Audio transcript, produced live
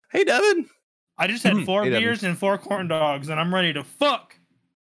Hey, Devin. I just had 4 beers and 4 corn dogs, and I'm ready to fuck.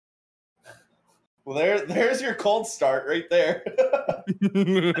 Well, there's your cold start right there.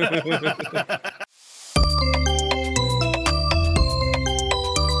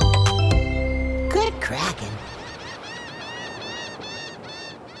 Good Kraken.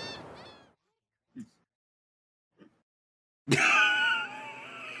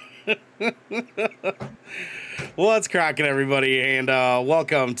 What's cracking, everybody, and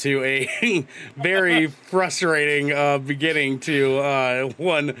welcome to a very frustrating beginning to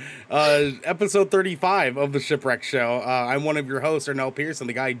episode 35 of the Shipwreck Show. I'm one of your hosts, Ernell Pearson.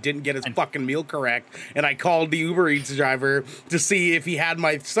 The guy didn't get his fucking meal correct, and I called the Uber Eats driver to see if he had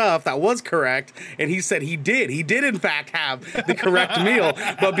my stuff that was correct, and he said he did. He did, in fact, have the correct meal,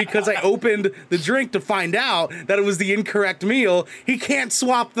 but because I opened the drink to find out that it was the incorrect meal, he can't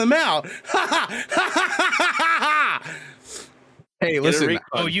swap them out. Ha ha ha ha ha ha! Hey, listen.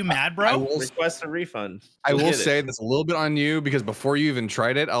 Oh, you mad, bro? I will request a refund. I will say that's a little bit on you because before you even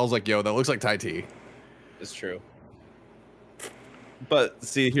tried it, I was like, "Yo, that looks like Thai tea." It's true. But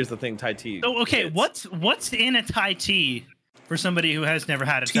see, here's the thing: Thai tea. So, okay, what's in a Thai tea for somebody who has never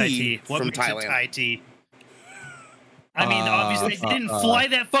had a Thai tea? What from makes Thailand. a Thai tea? I mean, obviously, they didn't fly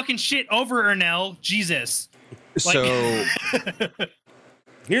that fucking shit over, Ernell. Jesus. So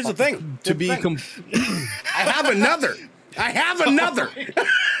here's the thing. I have another.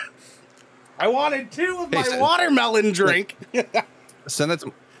 I wanted 2 of my watermelon drink. Send that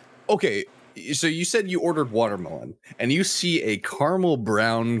to. Okay, so you said you ordered watermelon, and you see a caramel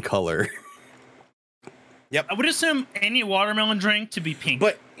brown color. Yep. I would assume any watermelon drink to be pink.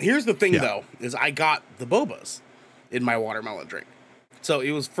 But here's the thing, though, is I got the bobas in my watermelon drink. So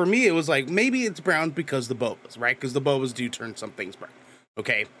it was, for me, it was like, maybe it's brown because the bobas, right? Because the bobas do turn some things brown.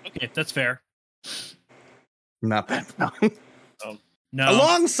 Okay, that's fair. Not that brown. No.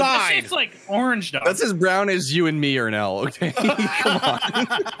 Alongside, it's like orange dog. That's as brown as you and me are now. Okay, come on.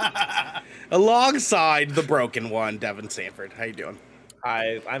 Alongside the broken one, Devin Sanford. How you doing?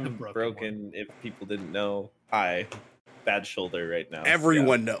 Hi, I'm broken. If people didn't know, hi, bad shoulder right now.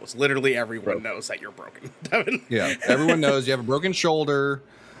 Everyone knows. Literally everyone knows that you're broken, Devin. Yeah, everyone knows you have a broken shoulder.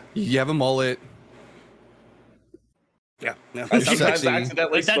 You have a mullet. Yeah. I sometimes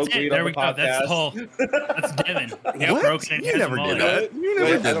accidentally spoke weed on the podcast. That's the whole. That's Devin. Yeah, What? broken. You never did that. You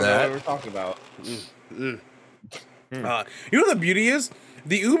never did I don't know that. what we're talking about. You know what the beauty is?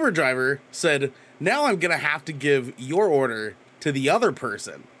 The Uber driver said, now I'm going to have to give your order to the other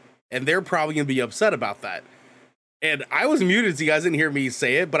person. And they're probably going to be upset about that. And I was muted so you guys didn't hear me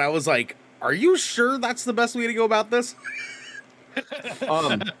say it, but I was like, are you sure that's the best way to go about this?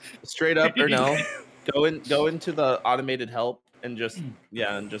 Straight up or no? Go into the automated help and just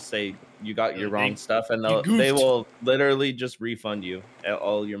say you got your wrong stuff, and they will literally just refund you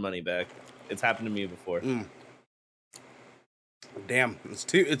all your money back. It's happened to me before. Damn, it's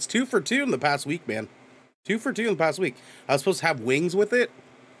two for two in the past week, man. 2 for 2 in the past week. I was supposed to have wings with it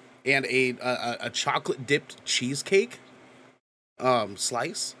and a chocolate dipped cheesecake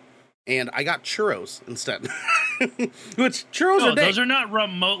slice, and I got churros instead. Which churros are those are not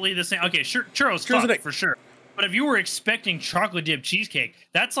remotely the same. Okay, sure, churros for sure. But if you were expecting chocolate dip cheesecake,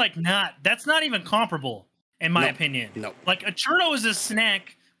 that's not even comparable in my opinion. No. Like a churro is a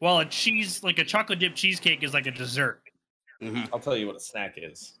snack, while a chocolate dip cheesecake is like a dessert. Mm-hmm. I'll tell you what a snack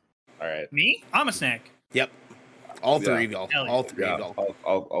is. All right. Me? I'm a snack. Yep. All three of y'all. All three of y'all.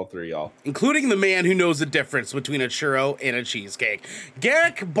 All three of y'all. Including the man who knows the difference between a churro and a cheesecake.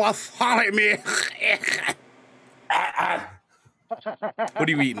 Garrick Bartholomew. What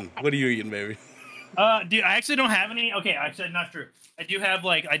are you eating? What are you eating, baby? Dude, I actually don't have any. Okay, actually, not true. I do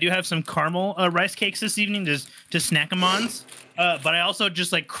have some caramel rice cakes this evening to snack them on. But I also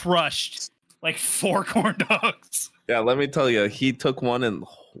just crushed 4 corn dogs. Yeah, let me tell you, he took one in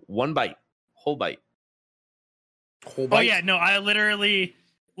one bite, whole bite. Oh yeah, no, I literally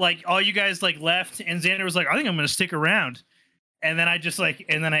all you guys left, and Xander was like, I think I'm gonna stick around. And then I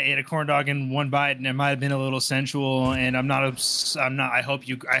ate a corn dog in one bite, and it might have been a little sensual. And I'm not. I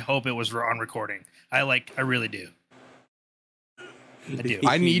hope it was on recording. I really do. I do.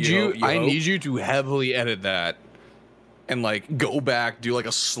 I need you to heavily edit that and go back, do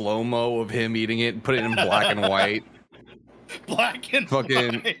a slow-mo of him eating it and put it in black and white. Black and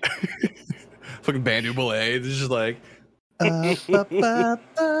fucking white. Fucking Bandu Ballet. It's just the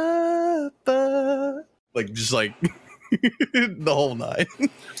whole night.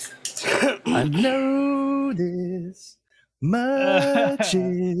 I know this much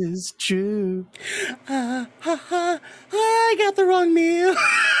is true. I got the wrong meal.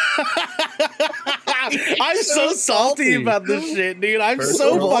 I'm so salty about this shit, dude. I'm First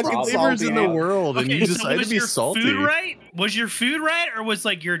so world fucking problem. flavors in the salty. world, and you decide to be your salty. Food right? Was your food right, or was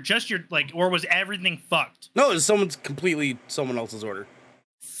like or was everything fucked? No, it's someone else's order.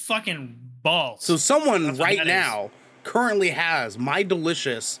 Fucking balls. So someone That's what right that now currently has my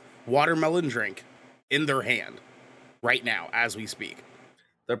delicious watermelon drink in their hand right now as we speak.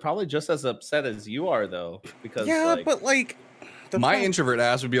 They're probably just as upset as you are, though, because but my introvert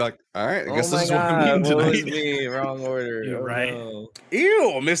ass would be like, "All right, I guess oh this my is what I'm God, eating what was tonight." me? Wrong order. You're right. No.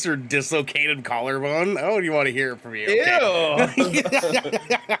 Ew, Mr. Dislocated Collarbone. Oh, do you want to hear it from you? Okay.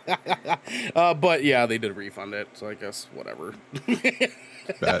 But yeah, they did refund it, so I guess whatever.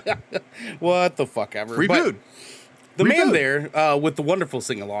 What the fuck ever. Free But food. the Free man food. there with the wonderful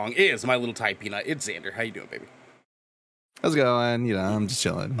sing along is my little Thai peanut. It's Xander. How you doing, baby? How's it going? You know, I'm just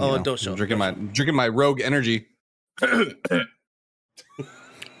chilling. Oh, you know, don't show. drinking my Rogue Energy.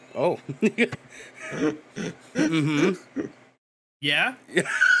 Oh. Mm-hmm. Yeah.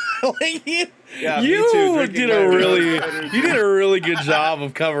 Like, Yeah, me you too, drinking did my a Rogue really good job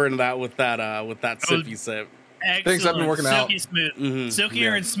of covering that with that sippy sip. Excellent. Thanks, I've been working out. Silky smooth. Mhm, Silkier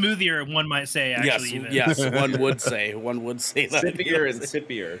yeah. and smoothier, one might say, actually. even. Yes, one would say that. Sippier and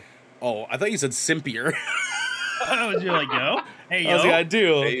sippier. Oh, I thought you said simpier. Oh, you're like, yo? Hey, I was yo? like, I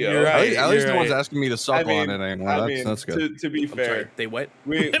do. Hey, yo. You're right. At least you're no one's right. asking me to suck on it anymore. That's good. To be I'm sorry, fair, they what?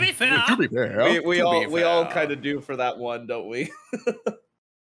 we To be fair. To be fair, we To all be we all fair. kind of do for that one, don't we?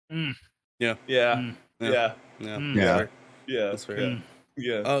 Mm. Yeah. Yeah. Mm. Yeah. Yeah. Mm. Yeah. Fair. Yeah. That's fair. Mm.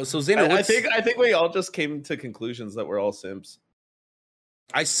 Yeah. So Xander, I think we all just came to conclusions that we're all simps.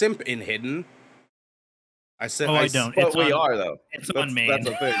 I simp in hidden. I simp. Oh, I don't. But It's we on- are though. It's on main. That's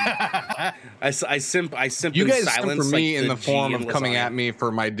a thing. I simp. You in guys silence, for me like in the G form in of coming lasagna. at me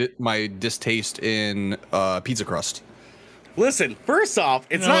for my distaste in pizza crust. Listen, first off,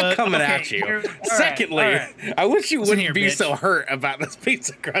 it's You know not what? coming Okay, at you. here- all right, Secondly, all right. I wish you Listen wouldn't here, be bitch. so hurt about this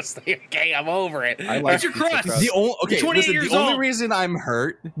pizza crust thing. Okay, I'm over it. I like Pizza pizza crust. crust. The only You're 28 listen, years the only old. reason I'm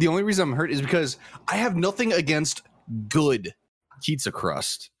hurt is because I have nothing against good pizza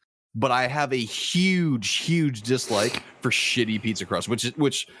crust, but I have a huge dislike for shitty pizza crust,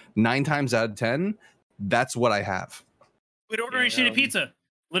 which 9 times out of 10, that's what I have. Quit ordering Yeah. shitty pizza.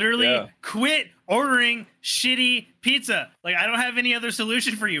 Literally, Yeah. quit ordering shitty pizza. Like, I don't have any other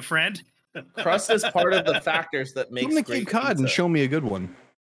solution for you, friend. Crust is part of the factors that makes Come to great Cape Cod pizza. and show me a good one.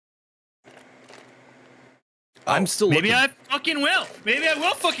 I'm still Maybe looking. I fucking will. Maybe I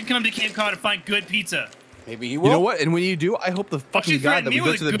will fucking come to Cape Cod and find good pizza. Maybe you will. You know what? And when you do, I hope the fucking you God threaten that we me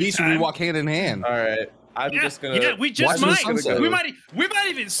go with to a the good beach and we time. walk hand in hand. All right. I'm just gonna. Yeah, we just watch the might. sunset. We might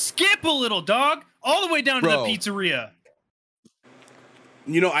even skip a little, dog, all the way down Bro. to the pizzeria.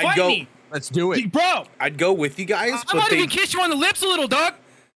 You know, I'd Fight go. me, Let's do it. bro. I'd go with you guys, I but might they even kiss you on the lips a little, dog.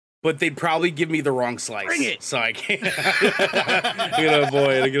 but they'd probably give me the wrong slice. Bring it. So I can't. I'm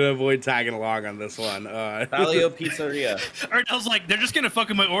gonna avoid tagging along on this one. Palio Pizzeria. Ernell's like, they're just gonna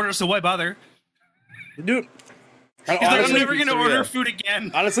fucking my order, so why bother? Dude, He's like, I'm Honestly, never gonna pizzeria. order food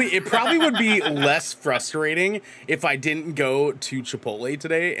again. honestly, it probably would be less frustrating if I didn't go to Chipotle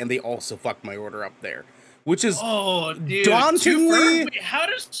today and they also fucked my order up there, which is Oh, dude. dauntingly. Wait, how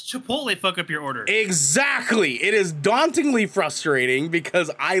does Chipotle fuck up your order? Exactly. It is dauntingly frustrating because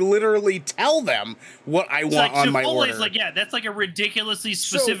I literally tell them what I It's want like on my Chipotle order. is like, yeah, that's like a ridiculously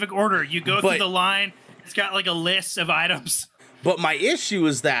specific order. You go but- through the line, it's got like a list of items. But my issue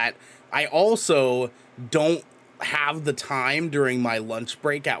is that I also don't have the time during my lunch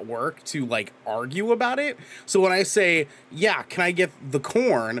break at work to like argue about it. So when I say, yeah, can I get the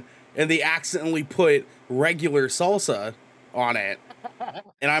corn? And they accidentally put regular salsa on it.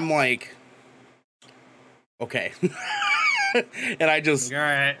 And I'm like, okay. And I just All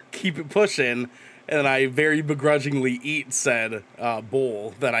right. keep it pushing. And I very begrudgingly eat said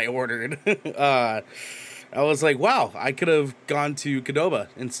bowl that I ordered. I was like, wow, I could have gone to Qdoba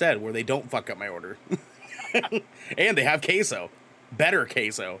instead, where they don't fuck up my order. And they have queso. Better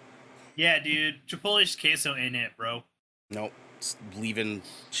queso. Yeah, dude. Chipotle's queso in it, bro. Nope. It's leaving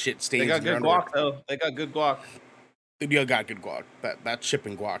shit stains. They got in your good underwear. guac though. They got good guac. You got good guac. That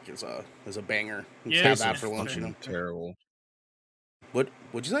chipping guac is a banger. You Yeah, have it's that for lunch, you know. Terrible.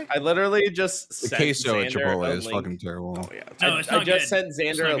 What'd you say? I literally just The sent queso at Xander Chipotle a is link. fucking terrible. Oh yeah. No, it's I not just good. sent It's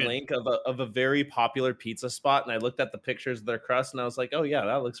Xander not a good. link of a very popular pizza spot, and I looked at the pictures of their crust, and I was like, "Oh yeah,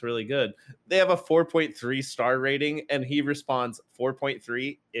 that looks really good." They have a 4.3 star rating, and he responds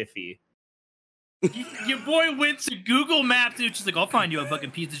 4.3 iffy. Your boy went to Google Maps, dude. She's like, I'll find you a fucking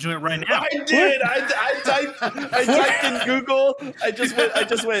pizza joint right now. I did. I typed in Google. I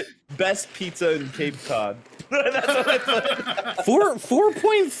just went best pizza in Cape Cod.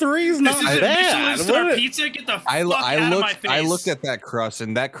 4.3 is not This is bad. Michelin star pizza. Get the fuck out of my face. I looked at that crust,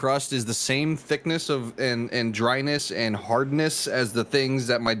 and that crust is the same thickness of and dryness and hardness as the things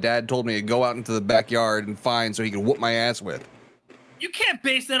that my dad told me to go out into the backyard and find so he could whoop my ass with. You can't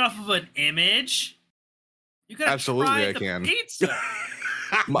base that off of an image. You gotta Absolutely, try I the can. pizza.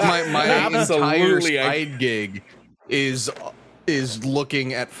 My entire Absolutely, side gig is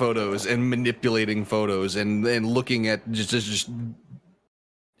looking at photos and manipulating photos and looking at just. You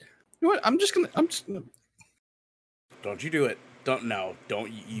know what? I'm just gonna. Don't you do it. Don't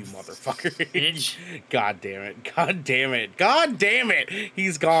you motherfucker. Bitch. God damn it.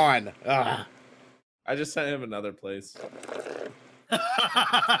 He's gone. Ugh. I just sent him another place.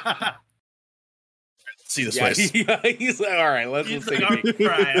 See this Yeah, place. he's like, all right, let's He's take like, a peek.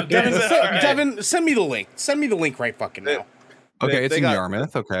 right, okay. Devin, send me the link. Send me the link right fucking now. Okay, it's They in got-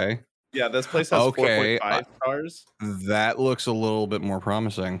 Yarmouth. Okay, Yeah, this place has Okay, 4.5 stars. that looks a little bit more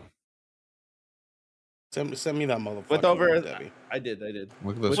promising. Send me that motherfucker. With over, Debbie. I did. Look at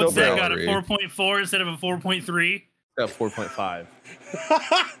With this What's that over- got? A gallery. 4.4 instead of a 4.3? 4.5.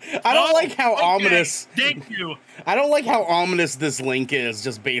 I don't like how Okay, ominous. Thank you. I don't like how ominous this link is,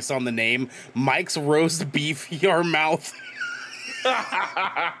 just based on the name. Mike's roast beef Yarmouth.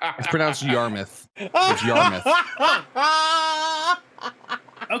 It's pronounced Yarmouth. It's Yarmouth.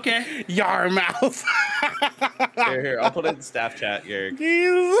 Okay. Yarmouth. Here, I'll put it in staff chat, Garrick. I'm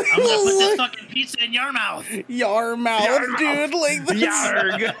gonna put this fucking pizza in your mouth. Yarmouth, dude. Like this.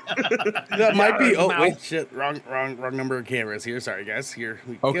 Yarg. That might be. Oh Yarmouth. wait, shit. Wrong number of cameras here. Sorry, guys. Here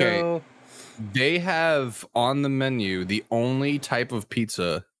we Okay. go. They have on the menu the only type of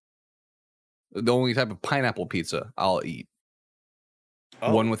pizza, the only type of pineapple pizza I'll eat.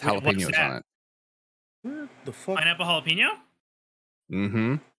 Oh, One with wait, what's jalapenos that? on it. what the fuck? Pineapple jalapeno?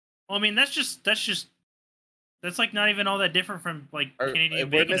 Mm-hmm. Well, I mean, that's like not even all that different from like Canadian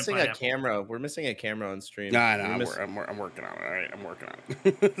We're bacon. missing and a pineapple. camera. We're missing a camera on stream. Nah, We're miss- I'm working on it. All right, I'm working on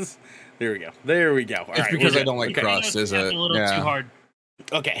it. There we go. All It's right, because we're I don't good. like Okay. crust, is That's it? a little too hard.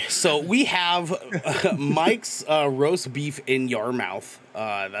 Okay, so we have Mike's roast beef in Yarmouth.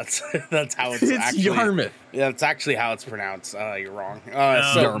 That's how it's, It's actually. Yarmouth. Yeah, that's actually how it's pronounced. You're wrong.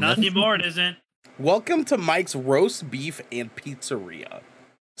 No, So Yarmouth. not anymore. It isn't. welcome to Mike's roast beef and pizzeria.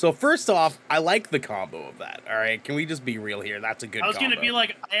 So first off, I like the combo of that. All right, can we just be real here? That's a good. I was gonna combo. be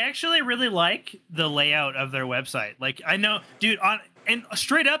like, I actually really like the layout of their website. Like, I know, dude, and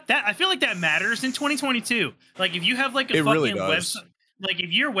straight up, that I feel like that matters in 2022. Like, if you have like a It fucking really does. website, like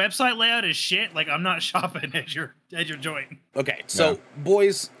if your website layout is shit, like I'm not shopping at your joint. Okay, so Yeah.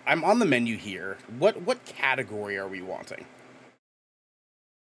 boys, I'm on the menu here. What category are we wanting?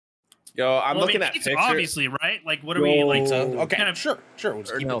 Yo, I'm Well, I looking mean, at pizza, pictures. obviously, right? Like, what are we like? So okay, kind of- sure. We'll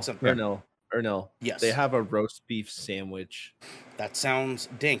just keep it simple. Ernil. Yes. They have a roast beef sandwich. That sounds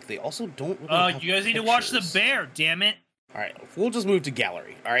dank. They also don't. Really Oh, have you guys need to watch the pictures. bear. Damn it! All right, we'll just move to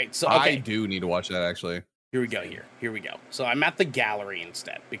gallery. All right, so I okay, do need to watch that actually. here we go. So I'm at the gallery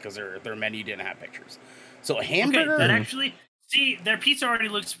instead because their menu didn't have pictures. So a Okay, hamburger, that actually see their pizza already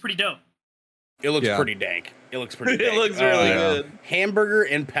looks pretty dope. it looks Yeah. pretty dank. It looks pretty. It dank. looks really yeah. good. Hamburger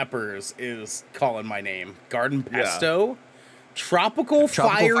and peppers is calling my name. Garden Yeah. pesto, tropical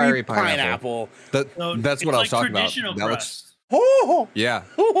fiery fiery pineapple. pineapple. So That's what it's I was like talking about. traditional That looks, crust. Oh, yeah,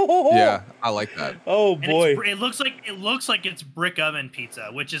 yeah. yeah, I like that. Oh And boy, it looks like it's brick oven pizza,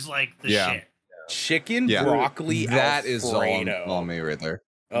 which is like the Yeah. shit. chicken Yeah. broccoli That is Alfredo. on me right there.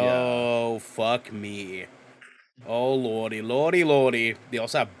 Oh fuck me. Oh lordy. They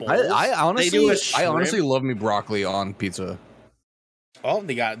also have bowls. I do a honestly shrimp. love me broccoli on pizza. Oh,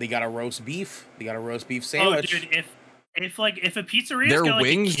 they got a roast beef. They got a roast beef Oh, sandwich. dude, if a pizzeria Their got like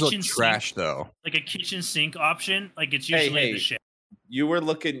wings a look kitchen trash sink, though. like a kitchen sink option, like it's Hey, usually hey. the shit. You were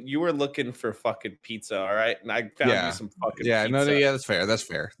looking for fucking pizza, all right? And I found Yeah. you some fucking Yeah, pizza. no, yeah, that's fair. That's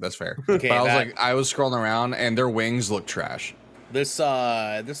fair. Okay, but that- I was scrolling around and their wings look trash. This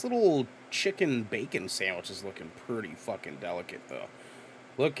little chicken bacon sandwich is looking pretty fucking delicate though.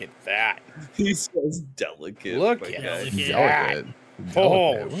 Look at that. He says delicate. Look but at yeah. Delicate. that. Delicate.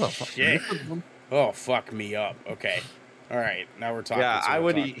 Oh What the fuck? shit. Oh fuck me up. Okay. All right. Now we're talking. Yeah, so I we're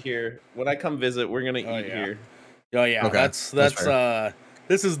would talking. eat here. When I come visit, we're gonna Oh, eat yeah. here. Oh yeah. Okay, That's that's fair.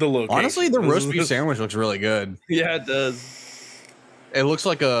 this is the location. Honestly, the This roast is- beef sandwich looks really good. Yeah, it does. It looks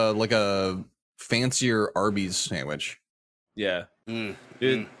like a fancier Arby's sandwich. Yeah. Mm,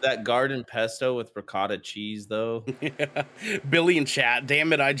 Dude, that garden pesto with ricotta cheese though. mm. Billy in chat.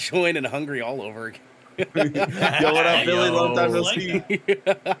 Damn it, I joined and hungry all over again. Yo, what up, Billy? Long time no Like see.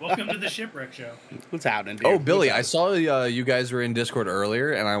 Welcome to the Shipwreck Show. What's happening, dude? Oh, Billy, I What's saw you guys were in Discord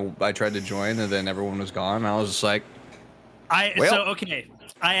earlier, and I tried to join, and then everyone was gone. And I was just like, Okay.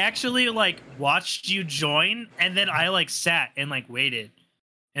 I actually like watched you join, and then I like sat and like waited.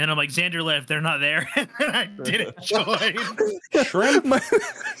 And then I'm like, Xander left, they're not there. And then I didn't join. Shrimp? my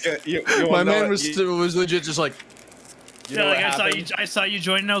My man was legit just like, You know what I saw you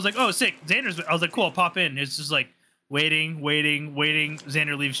join, and I was like, oh, sick. Xander's. I was like, cool, I'll pop in. It's just like waiting.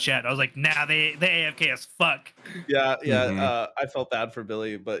 Xander leaves chat. I was like, nah, they AFK as fuck. Yeah. Mhm. I felt bad for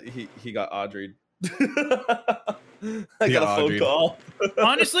Billy, but he got Audrey'd. I got a phone call.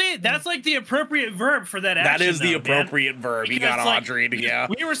 Honestly, that's like the appropriate verb for that action. That is the though, appropriate verb. He got Like, Audrey'd, yeah.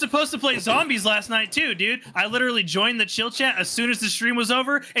 We were supposed to play zombies last night too, dude. I literally joined the chill chat as soon as the stream was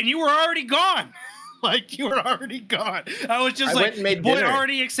over, and you were already gone. Like, you were already gone. I was just like, boy, dinner.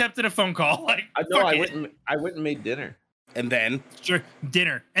 already accepted a phone call. Like, I went and made dinner. And then Sure,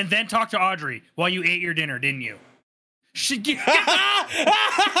 dinner, and then talk to Audrey while you ate your dinner, didn't you? you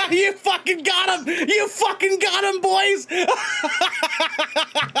fucking got him! You fucking got him, boys!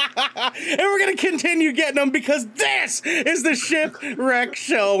 And we're gonna continue getting them because this is the Shipwreck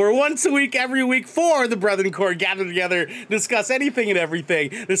Show, where once a week, every week, four of the Brethren Core gather together, discuss anything and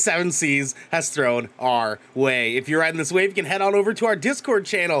everything the Seven Seas has thrown our way. If you're riding this wave, you can head on over to our Discord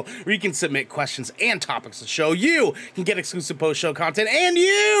channel, where you can submit questions and topics to the show. You can get exclusive post-show content, and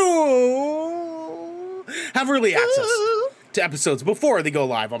you have early access to episodes before they go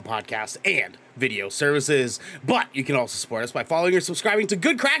live on podcast and video services. But you can also support us by following or subscribing to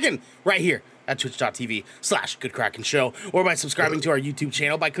Good Kraken right here at twitch.tv/Good Kraken Show, or by subscribing to our YouTube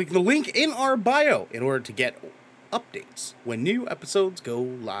channel by clicking the link in our bio in order to get updates when new episodes go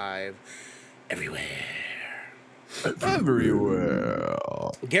live everywhere.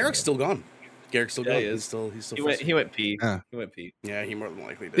 Garrick's still gone. Garrick's still gone. He He's still He went pee. Yeah. He went pee. Yeah, he more than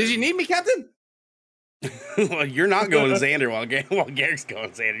likely did. did you need me, Captain? Well, you're not going Xander while Garrick's going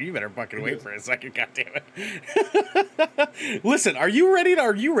Xander. You better fucking wait for a second, goddammit. Listen, are you ready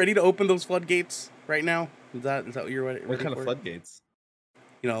to open those floodgates right now? Is that what you're ready? What kind for? of floodgates?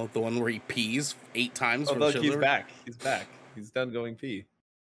 You know, the one where he pees 8 times. Oh, from look, show's he's over? back. He's back. He's done going pee.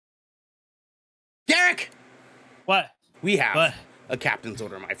 Garrick, What? we have What? a captain's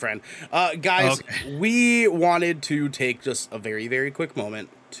order, my friend. Guys, we wanted to take just a very, very quick moment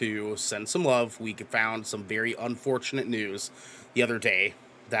to send some love. We found some very unfortunate news the other day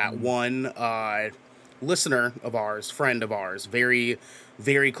that one listener of ours, friend of ours, very,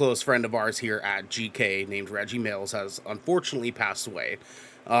 very close friend of ours here at GK named Reggie Mills has unfortunately passed away.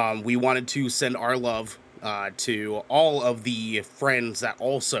 We wanted to send our love to all of the friends that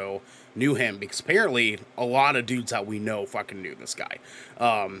also knew him, because apparently a lot of dudes that we know fucking knew this guy.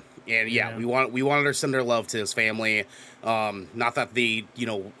 And yeah, we wanted to send our love to his family. Not that they,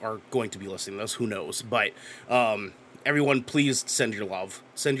 are going to be listening to us, who knows, but everyone, please send your love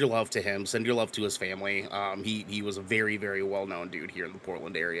to him, send your love to his family. He was a very, very well-known dude here in the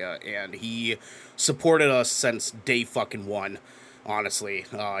Portland area, and he supported us since day fucking one. Honestly,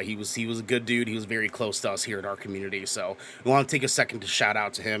 he was a good dude. He was very close to us here in our community. So we want to take a second to shout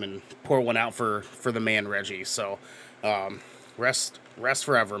out to him and pour one out for the man Reggie. So rest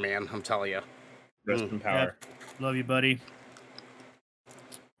forever, man. I'm telling you. Rest in power. Yep. Love you, buddy.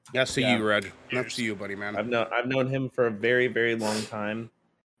 Yes to you, Reg. That's to you, buddy, man. I've known him for a very, very long time,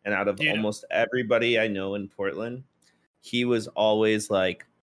 and out of almost everybody I know in Portland, he was always like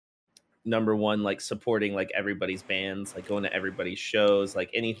number one, like supporting like everybody's bands, like going to everybody's shows, like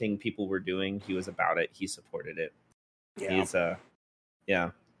anything people were doing, he was about it. He supported it. Yeah. He's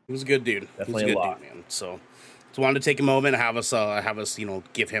he was a good dude. Definitely he was a a good lot. dude, man. So wanted to take a moment and have us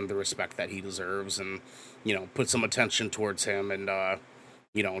give him the respect that he deserves, and put some attention towards him, and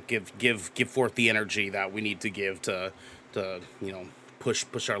give forth the energy that we need to give to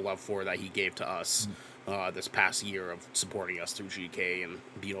push our love for that he gave to us this past year of supporting us through GK and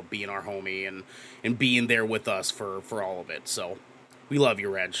being our homie and being there with us for all of it. So we love you,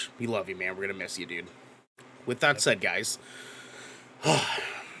 Reg. We love you, man. We're gonna miss you, dude. With that said, guys,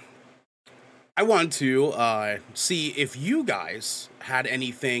 I want to see if you guys had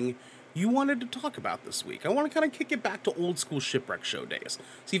anything you wanted to talk about this week. I want to kind of kick it back to old school Shipwreck Show days.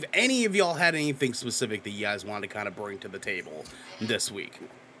 See if any of y'all had anything specific that you guys wanted to kind of bring to the table this week.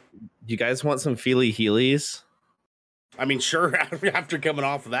 You guys want some Feely Heelys? I mean, sure. After coming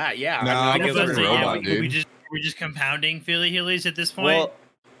off of that, yeah. No, I I'm guess about we're to gonna robot, dude. We're just compounding Philly Heelys at this point. Well,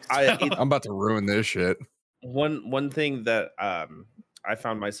 I'm about to ruin this shit. one thing that I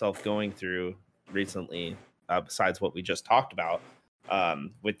found myself going through recently, besides what we just talked about,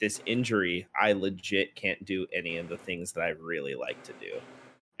 with this injury, I legit can't do any of the things that I really like to do,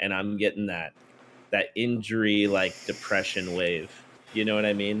 and I'm getting that injury like depression wave. You know what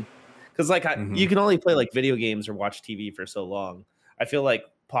I mean? Because like you can only play like video games or watch TV for so long. I feel like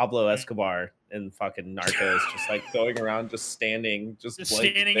Pablo Escobar and fucking Narcos just like going around just standing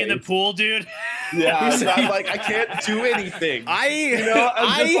standing in the pool, dude. Yeah, I'm like, I can't do anything.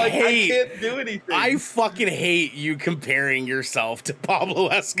 I can't do anything. I fucking hate you comparing yourself to Pablo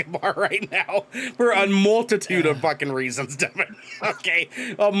Escobar right now for a multitude of fucking reasons, Devin. Okay,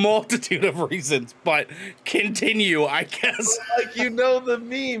 a multitude of reasons, but continue, I guess. Like, you know the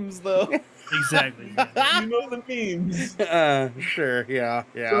memes, though. Exactly. You know the memes. Sure, yeah.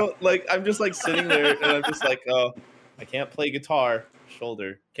 So, like, I'm just like sitting there, and I'm just like, oh, I can't play guitar,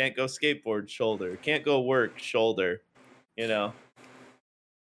 shoulder. Can't go skateboard, shoulder. Can't go work, shoulder. You know.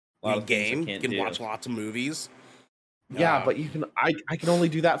 A lot of game. You can watch lots of movies. Yeah, but you can. I can only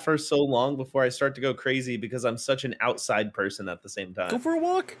do that for so long before I start to go crazy because I'm such an outside person at the same time. Go for a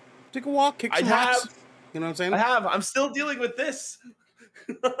walk. Take a walk. Kick some rocks. You know what I'm saying? I have. I'm still dealing with this.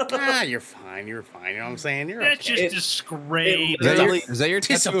 You're fine. You're fine. You know what I'm saying? That's okay. just great. Is that your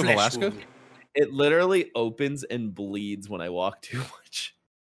tattoo of Alaska? Wound. It literally opens and bleeds when I walk too much.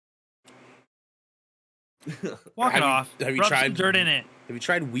 Walk it off. Have you Rub tried some dirt in it? Have you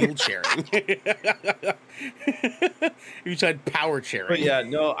tried wheelchairing? Have you tried power chairing? But yeah,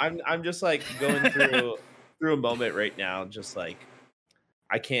 no, I'm just like going through a moment right now. Just like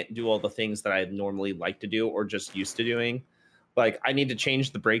I can't do all the things that I normally like to do or just used to doing. Like I need to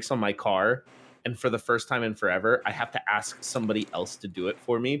change the brakes on my car, and for the first time in forever, I have to ask somebody else to do it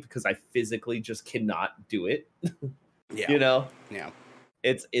for me because I physically just cannot do it. Yeah, you know. Yeah,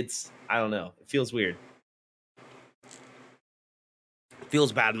 it's I don't know. It feels weird.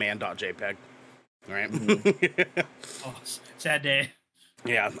 Feels bad, man.jpg. Right. Oh, sad day.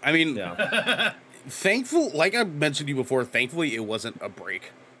 Yeah, I mean, thankful. Like I mentioned to you before, thankfully it wasn't a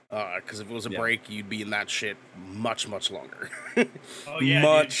break. Because if it was a break, you'd be in that shit much longer. Oh yeah,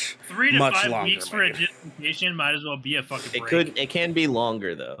 much 3 to 5 longer, weeks for a dislocation might as well be a fucking break. It can be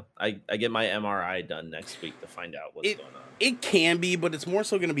longer though. I get my MRI done next week to find out what's going on. It can be, but it's more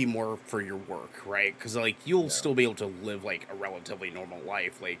so going to be more for your work, right? Because like you'll still be able to live like a relatively normal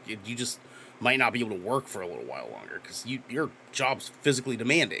life. Like you just might not be able to work for a little while longer because your job's physically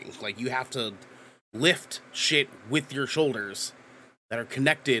demanding. Like you have to lift shit with your shoulders that are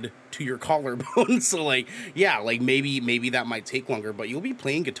connected to your collarbone. So like, yeah, like maybe that might take longer, but you'll be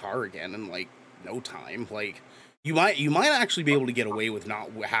playing guitar again in like no time. Like you might actually be able to get away with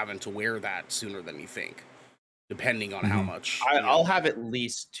not having to wear that sooner than you think, depending on how much. I'll have at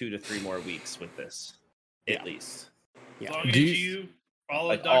least 2 to 3 more weeks with this, at least. Yeah. As long as you follow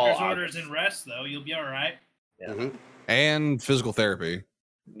like doctor's orders and rest, though, you'll be all right. Yeah. Mm-hmm. And physical therapy.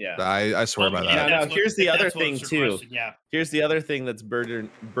 Yeah, I swear by that. Now, here's the other thing too. Yeah. Here's the other thing that's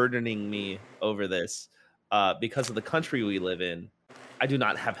burdening me over this. Because of the country we live in, I do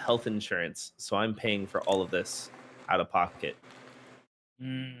not have health insurance, so I'm paying for all of this out of pocket.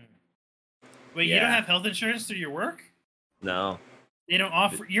 Wait, you don't have health insurance through your work? No. They don't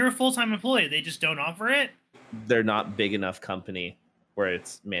offer. You're a full-time employee. They just don't offer it? They're not big enough company where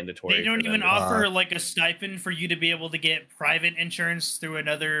it's mandatory. They don't even offer like a stipend for you to be able to get private insurance through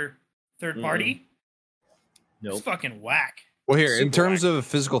another third party? Nope. It's fucking whack. Well, here, in terms of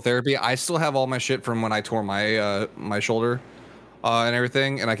physical therapy, I still have all my shit from when I tore my my shoulder and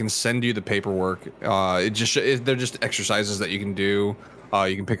everything, and I can send you the paperwork. They're just exercises that you can do.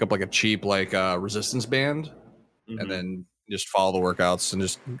 You can pick up like a cheap resistance band, and then just follow the workouts and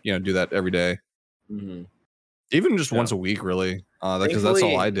just do that every day. Even just once a week, really, because that's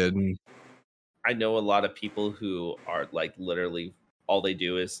all I did. And I know a lot of people who are like literally all they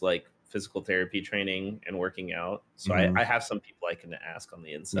do is like physical therapy training and working out. So I have some people I can ask on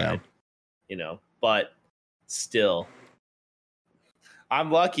the inside, but still,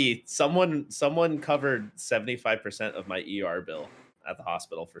 I'm lucky. Someone covered 75% of my ER bill at the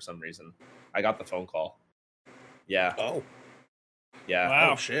hospital for some reason. I got the phone call. Yeah. Oh. Yeah.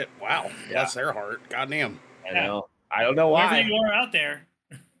 Wow. Oh shit. Wow. Yeah. That's their heart. Goddamn. I know. I don't know why. Wherever you are out there.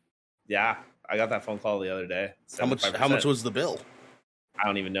 Yeah. I got that phone call the other day. 75%. How much was the bill? I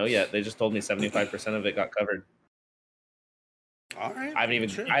don't even know yet. They just told me 75% of it got covered. All right. I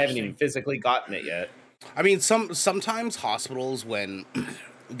haven't even physically gotten it yet. I mean, sometimes hospitals, when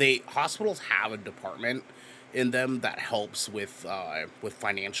hospitals have a department in them that helps with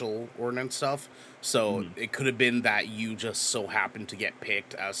financial ordinance stuff. So it could have been that you just so happened to get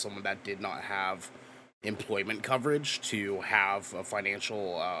picked as someone that did not have employment coverage to have a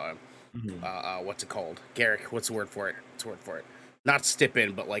financial what's it called? Garrick, what's the word for it? not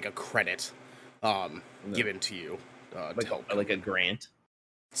stipend, but like a credit given to you to help. Like a grant.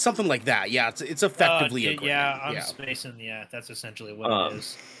 Something like that. Yeah, it's effectively a grant. Yeah, I'm spacing. Yeah, that's essentially what it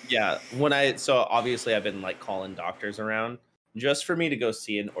is. Yeah, so obviously I've been like calling doctors around just for me to go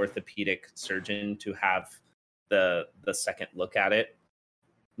see an orthopedic surgeon to have the second look at it.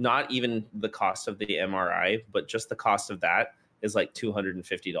 Not even the cost of the MRI, but just the cost of that is like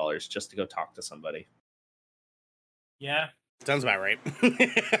 $250 just to go talk to somebody. Yeah. Sounds about right.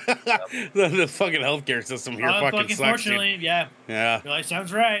 the fucking healthcare system here fucking sucks, unfortunately, dude. yeah. Yeah. Like,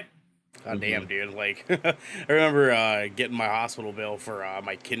 sounds right. God damn, dude. Like, I remember getting my hospital bill for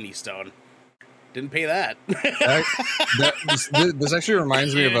my kidney stone. Didn't pay that. This actually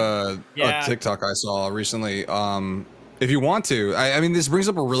reminds me of a TikTok I saw recently. If you want to, I mean, this brings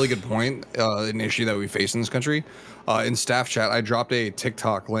up a really good point, an issue that we face in this country. In staff chat, I dropped a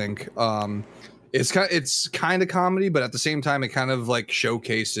TikTok link. It's kind of comedy, but at the same time, it kind of like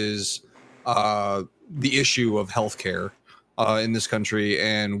showcases the issue of healthcare in this country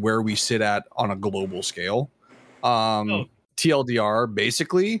and where we sit at on a global scale. TLDR,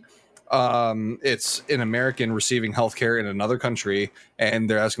 basically, it's an American receiving healthcare in another country, and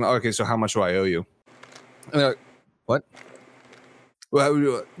they're asking, okay, so how much do I owe you? And they're like, what?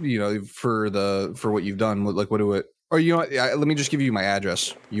 Well, you know, for what you've done, like, what do it? Or you know, let me just give you my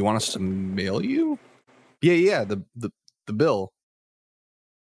address. You want us to mail you? Yeah, the bill.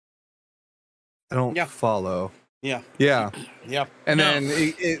 I don't follow. Yeah. And then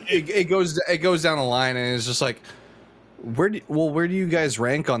it goes down the line, and it's just like, where do you guys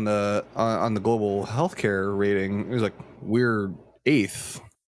rank on the global healthcare rating? It was like, we're 8th.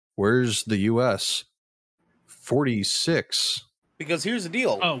 Where's the US? 46. Because here's the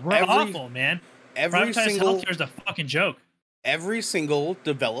deal. Oh, we're awful, man. Privatized healthcare is a fucking joke. Every single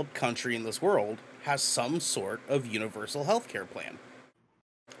developed country in this world has some sort of universal healthcare plan.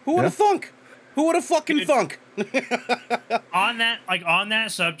 Who would have thunk? Who would have fucking thunk? on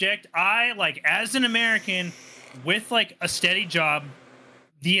that subject, I, like, as an American with like a steady job,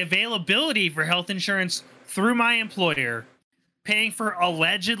 the availability for health insurance through my employer, paying for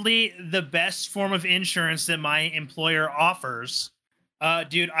allegedly the best form of insurance that my employer offers.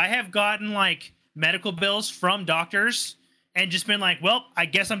 Dude, I have gotten like medical bills from doctors and just been like, well, I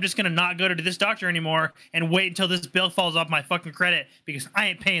guess I'm just going to not go to this doctor anymore and wait until this bill falls off my fucking credit because I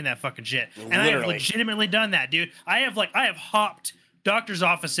ain't paying that fucking shit. And I have legitimately done that, dude. I have hopped doctor's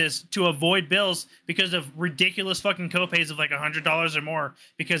offices to avoid bills because of ridiculous fucking copays of like $100 or more,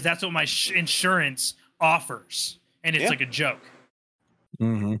 because that's what my insurance offers. And it's like a joke.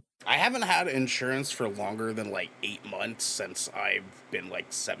 Mm-hmm. I haven't had insurance for longer than like 8 months since I've been like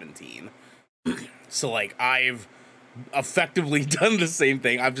 17. So like I've effectively done the same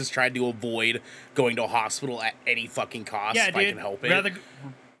thing. I've just tried to avoid going to a hospital at any fucking cost if I can help it.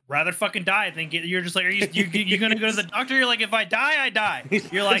 Rather fucking die than you're just like, are you gonna go to the doctor? You're like, if I die, I die.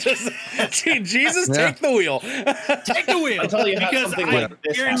 You're like, Jesus, take the wheel. Take the wheel. Until you have because something I like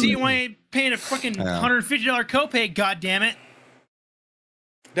this guarantee you ain't paying a fucking $150 copay, goddammit.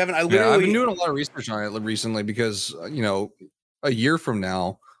 Devin, I've been doing a lot of research on it recently because, you know, a year from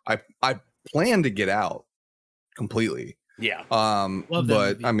now, I plan to get out completely. Yeah.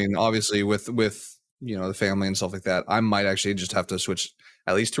 But I mean, obviously with you know, the family and stuff like that, I might actually just have to switch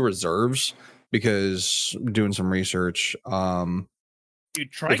at least to reserves, because doing some research, Dude,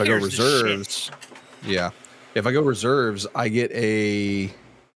 if I go reserves, if I go reserves, I get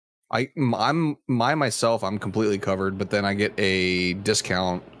I'm completely covered, but then I get a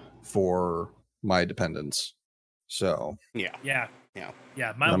discount for my dependents. So yeah.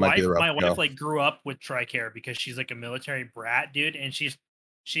 My wife like grew up with TRICARE because she's like a military brat, dude, and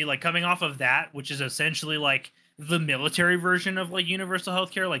she like coming off of that, which is essentially like the military version of like universal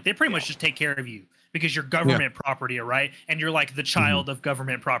healthcare. Like they pretty much just take care of you because you're government property, right? And you're like the child of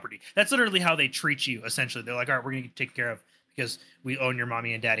government property. That's literally how they treat you. Essentially, they're like, all right, we're gonna take care of because we own your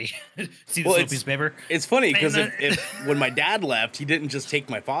mommy and daddy. See this piece of paper? It's funny because if when my dad left, he didn't just take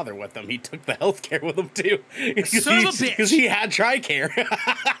my father with him; he took the healthcare with him too. Son of a bitch, because he had TRICARE.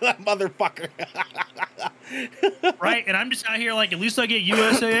 That motherfucker. Right, and I'm just out here like, at least I get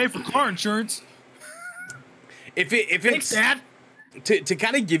USAA for car insurance. If it's Dad. To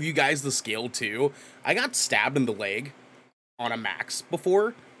kind of give you guys the scale too, I got stabbed in the leg on a Max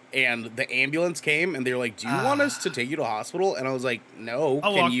before. And the ambulance came, and they were like, "Do you want us to take you to hospital?" And I was like, "No.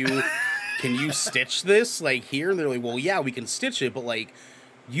 Can you stitch this like here?" And they're like, "Well, yeah, we can stitch it, but like,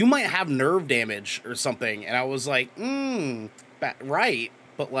 you might have nerve damage or something." And I was like, right,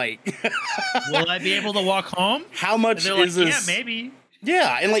 but like, will I be able to walk home? How much is like, this? Yeah, maybe.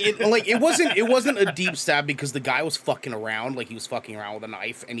 Yeah, and like it wasn't a deep stab because the guy was fucking around, like he was fucking around with a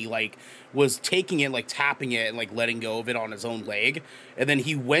knife, and he like was taking it, like tapping it and like letting go of it on his own leg, and then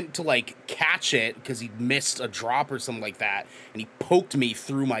he went to like catch it because he missed a drop or something like that, and he poked me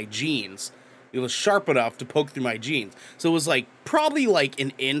through my jeans. It was sharp enough to poke through my jeans, so it was like probably like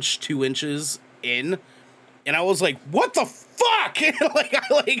an inch, 2 inches in. And I was like, "What the fuck?" like,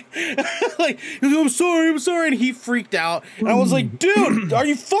 I'm sorry. And he freaked out. And I was like, "Dude, are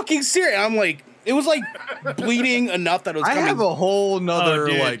you fucking serious?" And I'm like, it was like bleeding enough that it was. I have a whole nother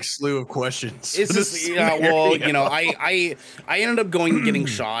dude. like slew of questions. It's just, yeah, well, you know, I ended up going and getting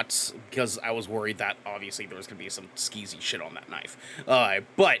shots because I was worried that obviously there was going to be some skeezy shit on that knife.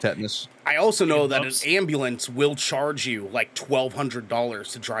 But Tetanus. I also know that an ambulance will charge you like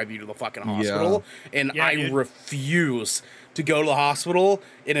 $1,200 to drive you to the fucking hospital, and I refuse to go to the hospital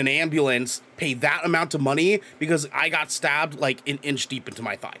in an ambulance, pay that amount of money because I got stabbed like an inch deep into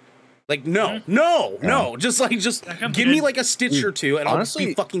my thigh. Like, no. Just give me like a stitch or two and honestly, I'll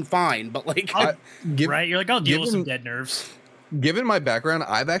be fucking fine. But like, right? You're like, I'll deal with some dead nerves. Given my background,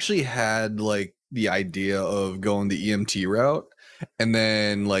 I've actually had like the idea of going the EMT route. And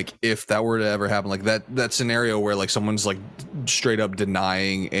then like, if that were to ever happen, like that scenario where like someone's like straight up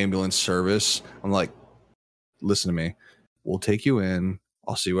denying ambulance service, I'm like, listen to me. We'll take you in.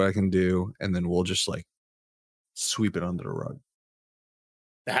 I'll see what I can do. And then we'll just like sweep it under the rug.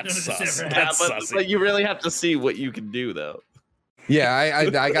 That's sus. But you really have to see what you can do, though. Yeah, I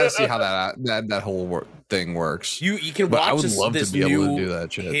gotta see how that whole thing works. You can but watch I would love this to be able to do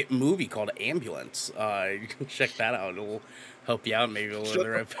that shit. Hit movie called Ambulance. You can check that out. It'll help you out maybe a little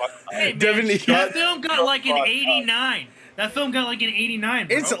bit. Hey, man, that film got like an 89. That film got like an 89,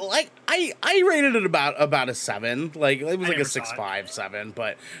 bro. It's like I rated it about a 7. Like it was like a 6.5, 7,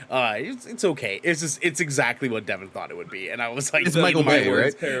 but it's okay. It's exactly what Devin thought it would be, and I was like, it's Michael Bay,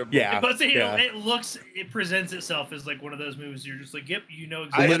 right? Yeah, but it presents itself as like one of those movies. You're just like, yep, you know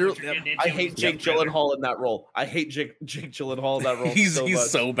exactly what you're getting into. I hate Jake Gyllenhaal in that role. Jake Gyllenhaal in that role. He's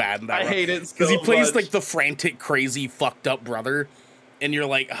so bad in that. I hate it because he plays like the frantic, crazy, fucked up brother. And you're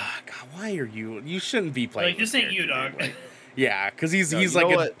like, oh, God, why are you? You shouldn't be playing. Like, this ain't you, dog. Yeah, because he's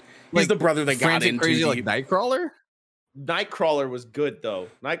like he's the brother that got into crazy like Nightcrawler. Nightcrawler was good though.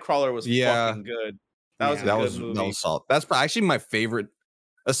 Nightcrawler was fucking good. That was a good movie. That was solid. That's actually my favorite,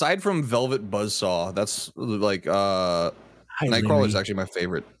 aside from Velvet Buzzsaw. That's like Nightcrawler is actually my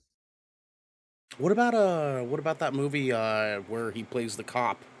favorite. What about that movie where he plays the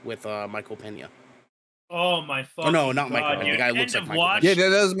cop with Michael Pena? Oh my fucking! Oh no, not Michael Pena. The guy looks like Michael Pena. Yeah,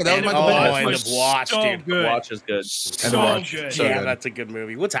 that was Michael Pena. Oh, End of Watch, dude. Good. Watch is good. So good. So yeah, that's a good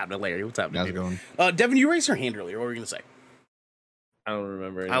movie. What's happening, Larry? What's happening? How's it going? Devin, you raised your hand earlier. What were you gonna say? I don't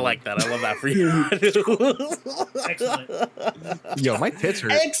remember. Anything. I like that. I love that for you. Excellent. Yo, my tits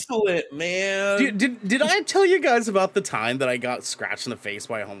hurt. Excellent, man. Did I tell you guys about the time that I got scratched in the face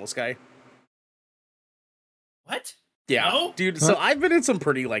by a homeless guy? What? Yeah, no? Dude. So I've been in some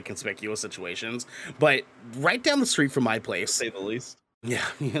pretty like conspicuous situations, but right down the street from my place, to say the least. Yeah,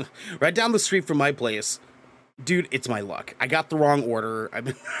 right down the street from my place, dude. It's my luck. I got the wrong order. I've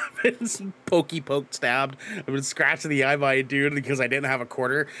been poked, stabbed. I've been scratched in the eye by a dude because I didn't have a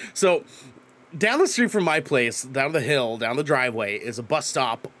quarter. So down the street from my place, down the hill, down the driveway, is a bus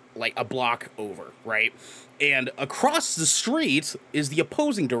stop like a block over, right? And across the street is the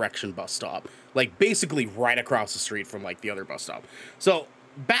opposing direction bus stop, like basically right across the street from like the other bus stop. So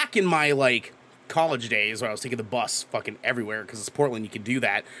back in my like college days where I was taking the bus fucking everywhere because it's Portland, you can do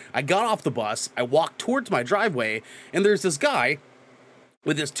that. I got off the bus, I walked towards my driveway, and there's this guy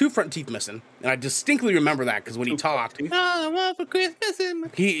with his 2 front teeth missing, and I distinctly remember that because when he talked, "Oh, I want for Christmas,"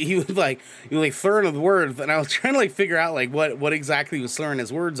 he was like slurring the words, and I was trying to like figure out like what exactly he was slurring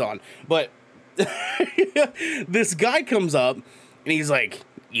his words on, but this guy comes up and he's like,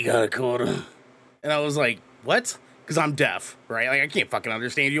 "You got a quarter?" And I was like, "What?" Because I'm deaf, right? Like I can't fucking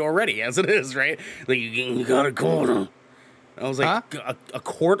understand you already as it is, right? Like you got a quarter. And I was like,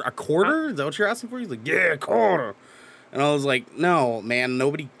 a quarter? Is that what you're asking for? He's like, "Yeah, a quarter." And I was like, "No, man,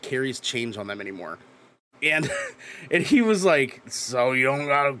 nobody carries change on them anymore." And he was like, "So you don't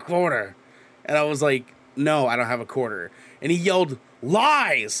got a quarter?" And I was like, "No, I don't have a quarter." And he yelled,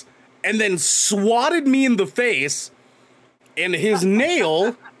 "Lies!" And then swatted me in the face, and his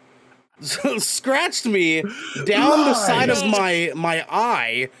nail scratched me down the side of my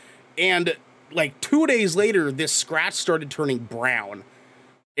eye, and like 2 days later, this scratch started turning brown.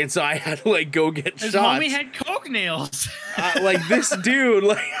 And so I had to like go get His shots. homie had coke nails. Like this dude,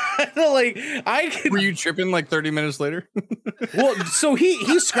 like I could. Were you tripping like 30 minutes later? Well, so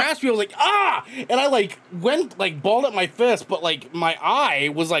he scratched me. I was like, ah, and I like went like balled up my fist, but like my eye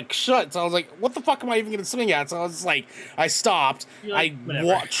was like shut. So I was like, what the fuck am I even gonna swing at? So I was like, I stopped. Like,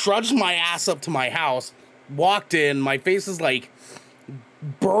 I trudged my ass up to my house, walked in. My face is like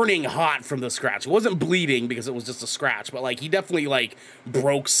burning hot from the scratch. It wasn't bleeding because it was just a scratch, but like he definitely like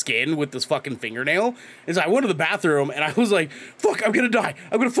broke skin with this fucking fingernail. And so I went to the bathroom and I was like, fuck, I'm gonna die.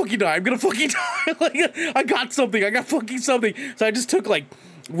 I'm gonna fucking die. I'm gonna fucking die. Like I got something. I got fucking something. So I just took like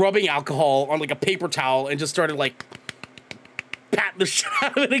rubbing alcohol on like a paper towel and just started like patting the shit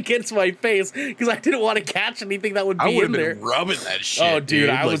out of it against my face because I didn't want to catch anything that would be in there. Rubbing that shit. Oh,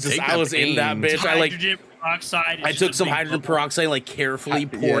 dude, I Like, was in that bitch. I like. Hydrogen peroxide. I took some hydrogen peroxide, like carefully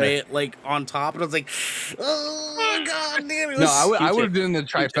poured it like on top, and I was like, "Oh god, damn it!" No, I would have done the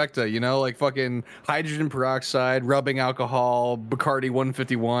trifecta, you know, like fucking hydrogen peroxide, rubbing alcohol, Bacardi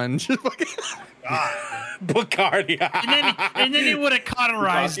 151. Just fucking Bacardi. and then he would have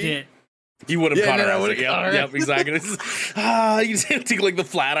cauterized it. He would have cauterized it. cauterized Yep, exactly. You just have to take like the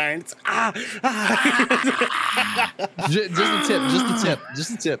flat irons.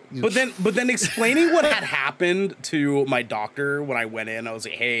 just the tip. But then explaining what had happened to my doctor when I went in, I was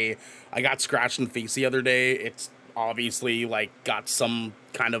like, hey, I got scratched in the face the other day. It's obviously like got some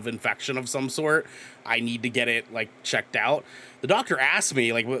kind of infection of some sort. I need to get it like checked out. The doctor asked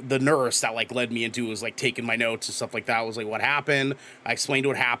me, like the nurse that like led me into was like taking my notes and stuff like that. I was like, what happened? I explained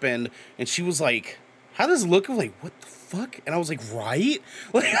what happened. And she was like, how does it look? I'm like, what the fuck? And I was like, right?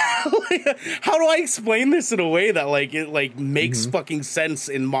 Like, how do I explain this in a way that like it like makes fucking sense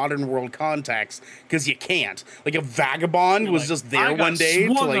in modern world context? Because you can't. Like a vagabond was just there one day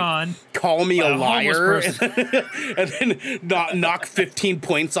to like call me a liar and then knock 15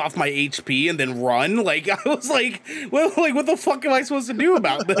 points off my HP and then run. Like I was like, well, like what the fuck am I supposed to do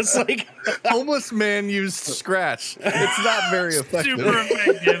about this? Like homeless man used scratch. It's not very effective. Super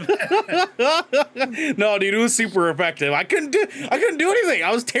effective. No, dude, it was super effective. I couldn't do anything.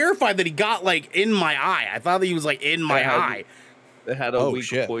 I was terrified that he got like in my eye. I thought that he was like in my eye. It had a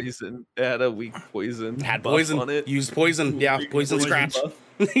weak poison. It had a weak poison. Had poison on it. Used poison. Yeah, poison scratch.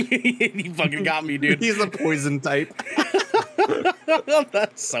 He fucking got me, dude. He's a poison type.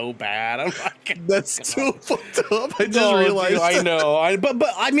 That's so bad. I'm like, that's so fucked up. I just realized. Dude, I know. But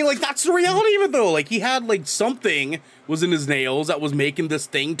I mean, like that's the reality of it, though. Like he had like something was in his nails that was making this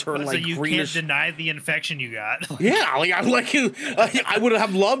thing turn like you greenish. Can't deny the infection you got. Yeah, like I'm like I would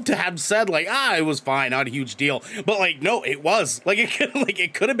have loved to have said like it was fine, not a huge deal. But like no, it was like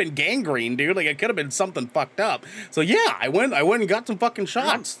it could have been gangrene, dude. Like it could have been something fucked up. So yeah, I went and got some fucking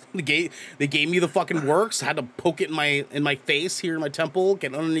shots. They gave me the fucking works. Had to poke it in my face here in my temple,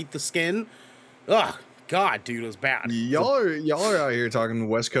 get underneath the skin. Ugh. God, dude, it was bad. Y'all are out here talking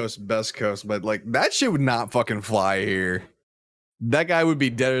West Coast, best coast, but like that shit would not fucking fly here. That guy would be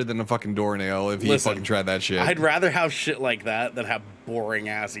deader than a fucking doornail if he fucking tried that shit. I'd rather have shit like that than have boring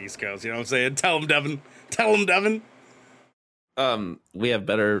ass East Coast. You know what I'm saying? Tell him, Devin. Tell him, Devin. We have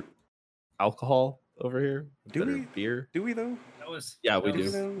better alcohol over here. Do better we? Beer? Do we though? Yeah, we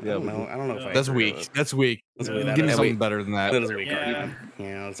do. Yeah, I don't know if that's weak. That's weak. That's Give me something better than that. That is a weak argument.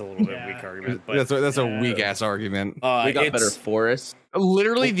 Yeah, that's a little bit weak argument. But that's a weak ass argument. We got better forests.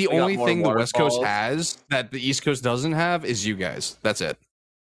 Literally, the only thing the West Coast has that the East Coast doesn't have is you guys. That's it.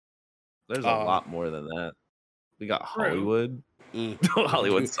 There's a lot more than that. We got Hollywood.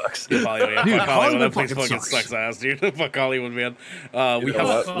 Hollywood sucks. Dude, Hollywood that place fucking sucks ass, dude. Fuck Hollywood, man. We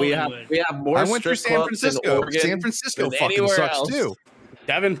have more. I went through San Francisco. San Francisco fucking sucks too.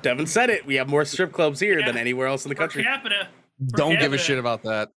 Devin said it. We have more strip clubs here than anywhere else in the country. Don't give a shit about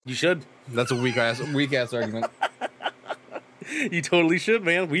that. You should. That's a weak ass argument. You totally should,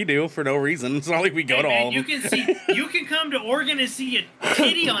 man. We do for no reason. It's not like we go to all of them. You can come to Oregon and see a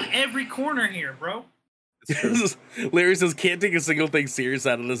kitty on every corner here, bro. Larry says, can't take a single thing serious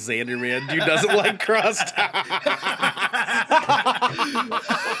out of the Xander, man. Dude doesn't like crust.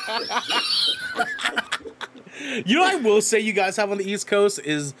 You know what I will say you guys have on the East Coast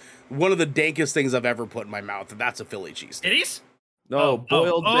is one of the dankest things I've ever put in my mouth, and that's a Philly cheesesteak. It is? No,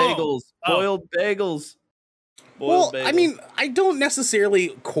 boiled bagels. Boiled bagels. I mean, I don't necessarily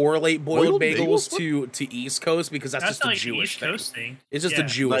correlate boiled bagels to East Coast because that's just a Jewish thing. It's just a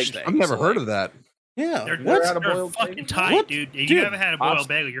Jewish thing. I've never heard of that. Yeah, they're fucking tight, dude. If you haven't had a boiled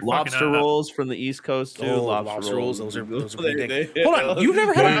bagel, you're lobster fucking rolls from the East Coast too. Lobster rolls, those are pretty big. Hold on, you've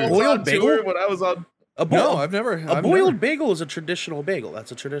never had a boiled bagel? When I was on, no, I've never. A boiled bagel is a traditional bagel.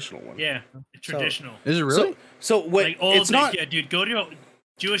 That's a traditional one. Yeah, traditional. Is it really? So what? Like old, it's not. Yeah, dude. Go to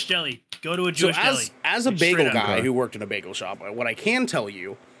Jewish deli. Go to a So Jewish deli. as a Like, bagel straight up. guy who worked in a bagel shop, what I can tell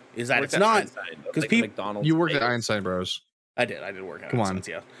you is that it's not because like a people. McDonald's. You worked at bagels. Einstein Bros. I did work at Come on. Einstein's,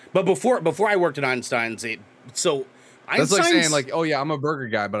 yeah. But before I worked at Einstein's, so That's like Einstein's saying like, oh yeah, I'm a burger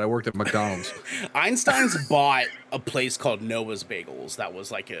guy, but I worked at McDonald's. Einstein's bought a place called Nova's Bagels that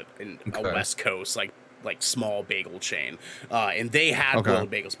was like a Okay. West Coast like small bagel chain, and they had Okay. boiled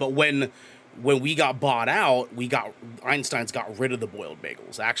bagels. But when we got bought out, Einstein's got rid of the boiled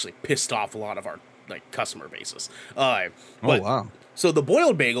bagels. It actually pissed off a lot of our like customer bases. But, Oh wow. So the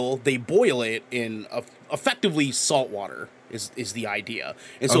boiled bagel, they boil it in effectively salt water is the idea,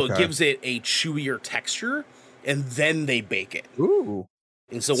 and so it Okay. gives it a chewier texture, and then they bake it. Ooh.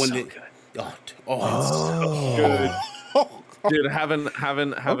 And so when So they, good. Dude, having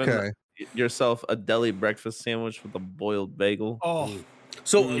Okay. yourself a deli breakfast sandwich with a boiled bagel. Oh,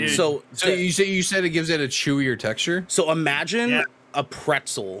 so Dude. so So you said it gives it a chewier texture? so imagine Yeah. a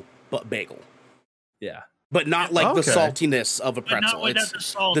pretzel but bagel, Yeah. but not like the Okay. saltiness of a but pretzel. not without It's the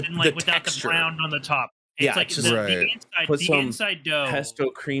salt the- and like the without texture. the brown on the top. It's Yeah, like it's just- the Right. inside, Put the some inside dough. Pesto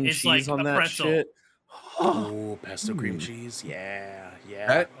cream It's cheese like on a that pretzel. shit. oh, pesto cream Mm. cheese, yeah.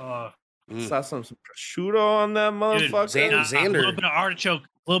 That- Oh, Mm. Slap some prosciutto on that motherfucker. Xander. a little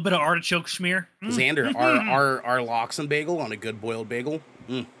bit of artichoke smear. Xander, our loxen bagel on a good boiled bagel.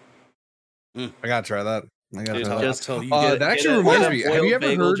 I gotta try that. I gotta Dude, try that. I'll tell you. That actually reminds me. Have you ever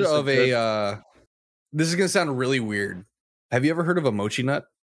bagel, heard just of good- a? This is gonna sound really weird. Have you ever heard of a mochi nut?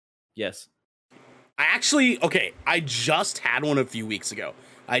 Yes. I just had one a few weeks ago.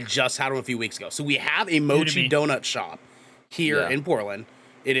 So we have a mochi me. donut shop here Yeah. in Portland.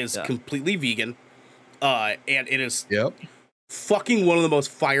 It is Yeah. completely vegan. And it is Yep. fucking one of the most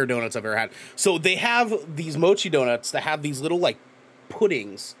fire donuts I've ever had. So they have these mochi donuts that have these little like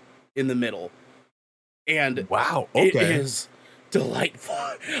puddings in the middle. And Wow. it Okay. is delightful.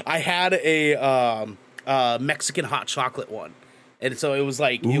 I had a Mexican hot chocolate one. And so it was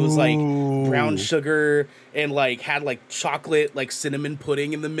like brown Ooh. sugar and like had like chocolate like cinnamon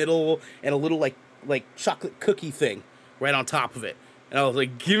pudding in the middle and a little like chocolate cookie thing right on top of it. And I was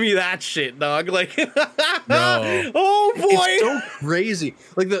like, give me that shit, dog. Like No. oh boy. It's so crazy.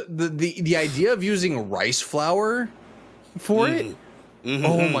 Like the idea of using rice flour for it. Mhm.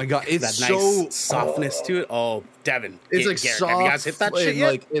 Oh my god, it's that so nice softness to it. Oh, Devin. It's like Garrett, soft have you guys hit that shit and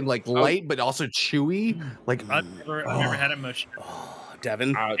yet? like light, but also chewy. Like I've never had a mochi. Oh,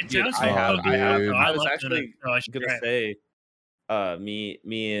 Devin. It Dude, sounds I have. so good. dude. I was love actually donuts, so I should gonna try it. say,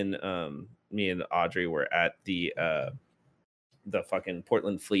 me and Audrey were at the fucking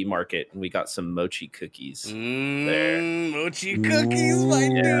Portland flea market, and we got some mochi cookies. there. Mochi cookies, my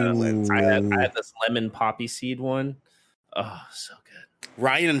Yeah. dude. I had this lemon poppy seed one. Oh, so good.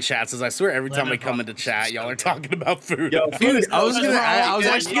 Ryan in chat says, I swear every time Lemon I come into pops is chat, so y'all are good. talking about food. Yo, Dude, I was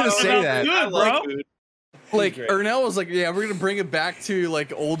actually gonna say that. Good, I like bro. food. Like Great. Ernell was like, yeah, we're gonna bring it back to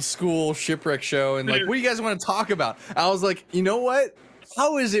like old school shipwreck show, and like, what do you guys want to talk about? I was like, you know what?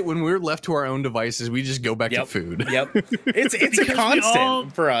 How is it when we're left to our own devices, we just go back to food? Yep. It's a Because we constant all-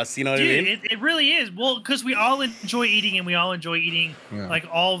 for us, you know what I Dude, mean? it really is. Well, because we all enjoy eating, and we all enjoy eating Yeah. like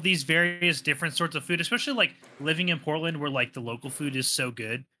all of these various different sorts of food, especially like living in Portland where like the local food is so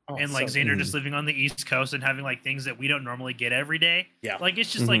good. Oh, And like so Xander just living on the East Coast and having like things that we don't normally get every day. Yeah. Like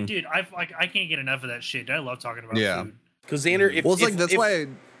it's just Mhm. like, dude, I can't get enough of that shit. I love talking about Yeah. food. Because Xander, if, Well, it's if, like that's if, why.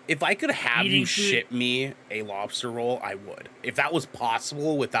 if I could have Eating you food- ship me a lobster roll, I would. If that was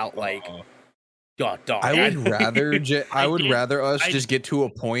possible without like, dog. I would rather I would did- rather us I- just get to a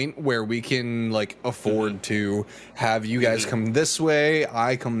point where we can like afford to have you guys Mhm. come this way,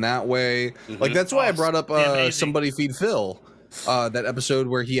 I come that way. Like Mhm. that's why I Oh, brought up amazing. Somebody Feed Phil, that episode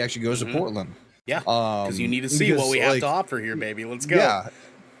where he actually goes Mhm. to Portland. Yeah, because you need to see what we have to offer here, baby. Let's go. Yeah.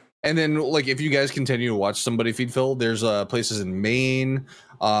 And then, like, if you guys continue to watch Somebody Feed Phil, there's places in Maine,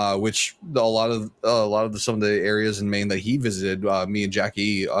 which some of the areas in Maine that he visited, me and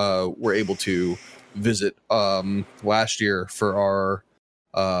Jackie were able to visit last year for our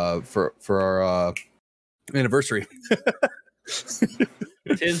anniversary.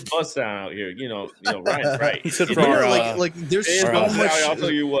 Tis busting out here. You know, Ryan's right. He said You for know, our, like there's Tis so busting out, much. I'll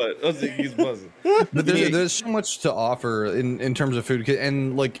tell you what. I think he's buzzing. But there's so much to offer in terms of food,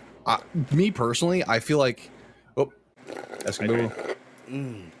 and like me personally, I feel like Escobar.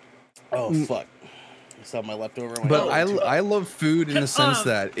 Oh fuck! I saw my leftover. But I love food in the sense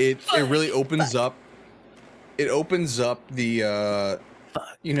that it really opens up. It opens up the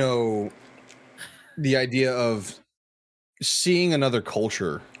the idea of seeing another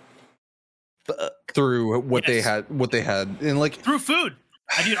culture through what they Yes. had, and like Through food.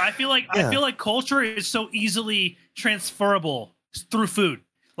 I feel like Yeah. I feel like culture is so easily transferable through food.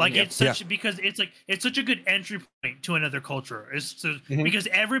 Like Yeah. it's such because it's such a good entry point to another culture. Because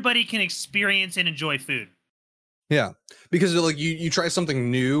everybody can experience and enjoy food. Yeah, because like you try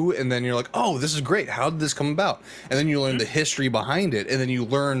something new and then you're like, oh, this is great. How did this come about? And then you learn the history behind it, and then you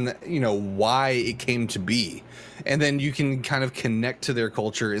learn, why it came to be, and then you can kind of connect to their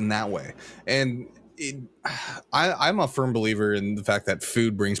culture in that way. And I'm a firm believer in the fact that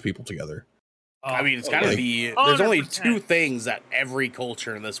food brings people together. I mean, it's got to be. There's only 2 things that every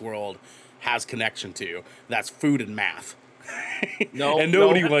culture in this world has connection to. That's food and math. No, and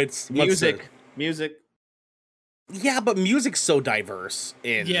nobody wants music. Yeah, but music's so diverse.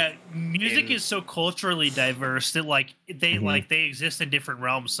 Music is so culturally diverse that they exist in different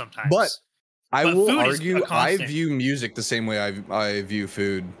realms sometimes. But I will food argue, is a I constant. view music the same way I view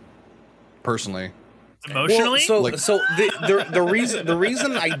food, personally. Emotionally, the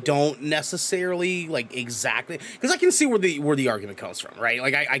reason I don't necessarily like exactly, because I can see where the argument comes from, right?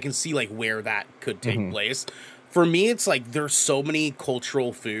 Like I can see like where that could take place. For me, it's like there's so many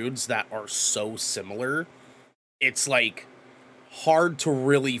cultural foods that are so similar. It's like hard to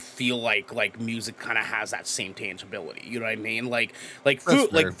really feel like music kind of has that same tangibility. You know what I mean? Like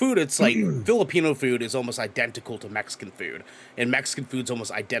food, it's like Filipino food is almost identical to Mexican food, and Mexican food's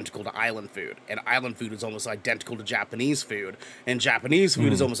almost identical to island food, and island food is almost identical to Japanese food, and Japanese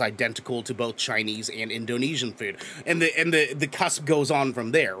food is almost identical to both Chinese and Indonesian food, and the cusp goes on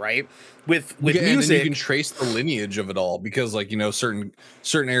from there, right? With music, and then you can trace the lineage of it all, because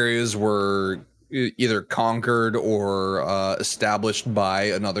certain areas were either conquered or established by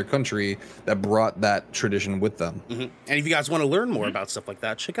another country that brought that tradition with them. And if you guys want to learn more about stuff like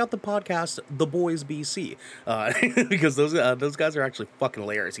that, check out the podcast The Boys BC, because those guys are actually fucking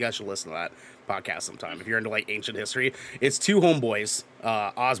hilarious. You guys should listen to that podcast sometime if you're into like ancient history. It's 2 homeboys,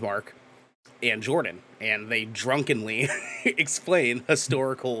 Osmark and Jordan, and they drunkenly explain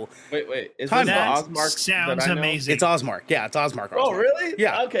historical. Wait, is Time this the that Osmark? sounds that I know? amazing. It's Osmark, yeah, it's Osmark. Oh, really?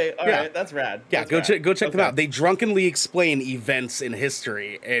 Yeah. Okay, all right, that's rad. Yeah, That's go check rad. them out. They drunkenly explain events in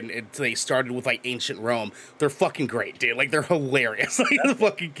history, and they started with like ancient Rome. They're fucking great, dude. Like they're hilarious. Like they're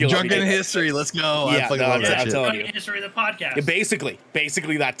fucking killing Drunken me. history, let's go. I Yeah, fucking no, love that I'm shit. telling you. History of the podcast. Yeah,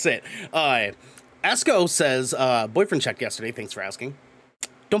 basically that's it. Esco says, boyfriend checked yesterday. Thanks for asking.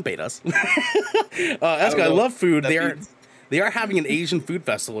 Don't bait us. Esco, I love food. They are having an Asian food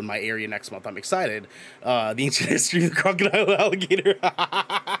festival in my area next month. I'm excited. The ancient history of the crocodile alligator.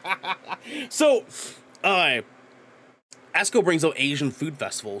 So, Esco brings up Asian food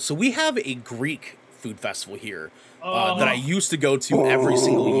festival. So we have a Greek food festival here that I used to go to every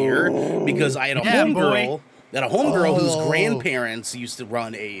single year because I had a homegirl. Whose grandparents used to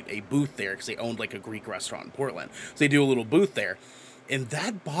run a booth there because they owned like a Greek restaurant in Portland. So they do a little booth there. And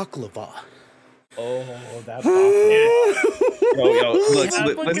that baklava. Oh, that baklava. Yo, look,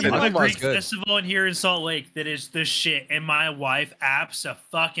 listen. A Greek festival in here in Salt Lake that is the shit, and my wife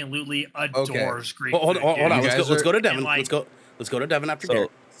absolutely adores Greek food. Hold on. Let's go to Devin. Like, let's go to Devin after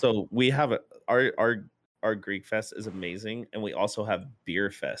Garrett. So we have our Greek Fest is amazing, and we also have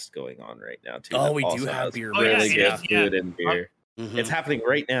Beer Fest going on right now too. Oh, we do have beer. Really good food and beer. It's happening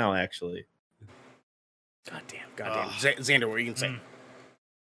right now, actually. God damn. Xander, what are you gonna say?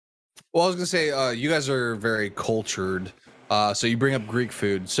 Well, I was gonna say, you guys are very cultured, so you bring up Greek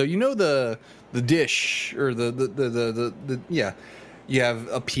food. So you know the dish or the you have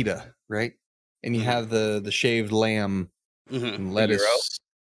a pita, right? And you have the shaved lamb and lettuce.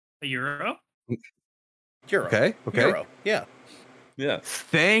 A gyro? Gyro. Okay. Gyro. Yeah.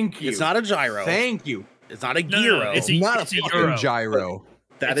 Thank you. It's not a gyro. Thank you. It's not a gyro. It's not a fucking gyro.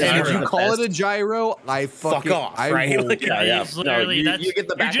 That is, and if the you call best. it a gyro, I Fuck off, right? will- Like, Literally, no, you get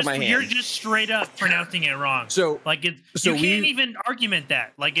the back of my hand. You're just straight up pronouncing it wrong. So you can't even argument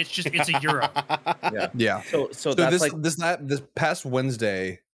that. Like it's a euro. Yeah. So that's this past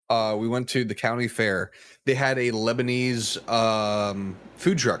Wednesday, we went to the county fair. They had a Lebanese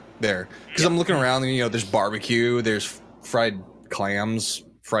food truck there because I'm looking around and there's barbecue, there's fried clams,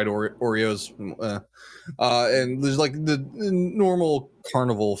 fried Oreos, and there's like the normal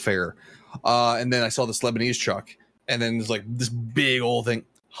carnival fare. And then I saw this Lebanese truck, and then there's like this big old thing,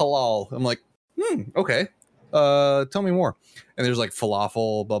 halal. I'm like, okay. Tell me more. And there's like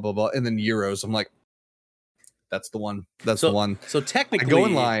falafel, blah blah blah, and then gyros. I'm like, that's the one. That's the one. So technically, I go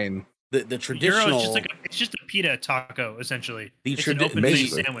in line. The traditional it's just a pita taco essentially. It's an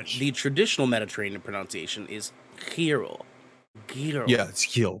open-faced sandwich. The traditional Mediterranean pronunciation is gyro. Gyro. Yeah, it's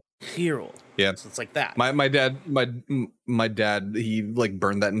gyro. Gyro. Yeah, so it's like that. My dad, he like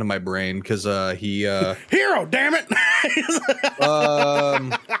burned that into my brain because hero, damn it.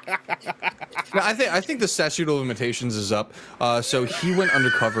 I think the statute of limitations is up. So he went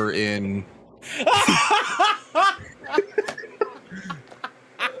undercover in.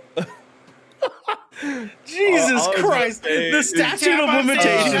 Jesus Christ! The statute of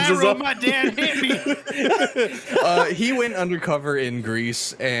limitations is up. My dad hit me. He went undercover in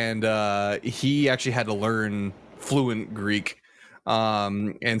Greece, and he actually had to learn fluent Greek.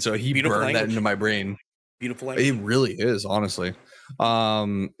 And so he Beautiful burned language. that into my brain. Beautiful language. It really is, honestly.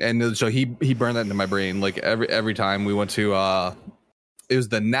 And so he burned that into my brain. Like every time we went to it was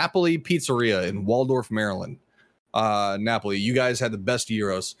the Napoli Pizzeria in Waldorf, Maryland. Napoli, you guys had the best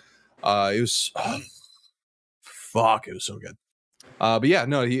gyros. It was it was so good. But yeah,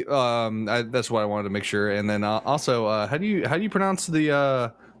 no, he that's what I wanted to make sure. And then also, how do you pronounce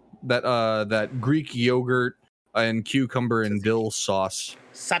the that Greek yogurt and cucumber and dill sauce?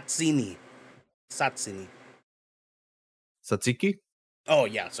 Satsini. Tzatziki? Oh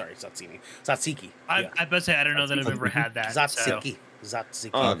yeah, sorry, Satsini. Tzatziki. I bet say I don't know that I've ever had that. Tzatziki. So.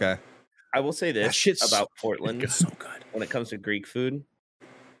 Tzatziki. Okay. I will say That this shit's about Portland. So good. When it comes to Greek food,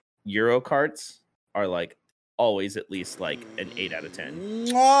 Euro carts are like always at least like an 8 out of 10.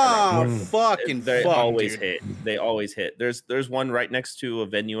 Mwah, fucking They fuck, always dude. hit. They always hit. There's one right next to a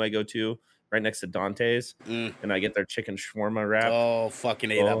venue I go to, right next to Dante's, and I get their chicken shawarma wrap. Oh,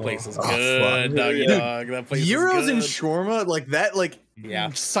 fucking A, that place is Oh, good, fuck. doggy Dude, dog. That place Gyros is and good. shawarma, like that, like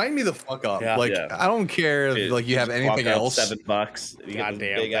sign me the fuck up. Yeah. Like Yeah. I don't care if Dude, like you have just anything walk out else. $7. You get this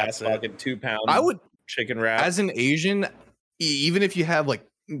Goddamn, big ass that's it. fucking 2-pound I would, chicken wrap. as an Asian, even if you have like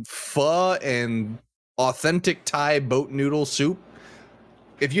pho and authentic Thai boat noodle soup,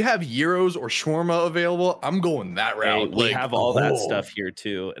 if you have gyros or shawarma available, I'm going that Hey, route. we Like, have all that oh. stuff here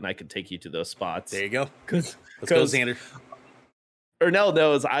too, and I could take you to those spots. There you go. Because Let's go, Xander. Ernell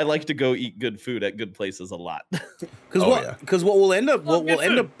knows I like to go eat good food at good places a lot. Because what we'll end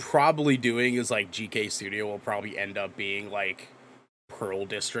up probably doing is like GK Studio will probably end up being like Pearl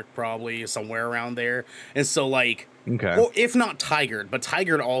District, probably somewhere around there. And so like, Okay. well, if not Tigard, but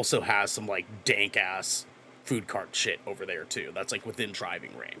Tigard also has some like dank ass food cart shit over there too. That's like within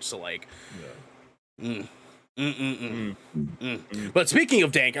driving range. So like, But speaking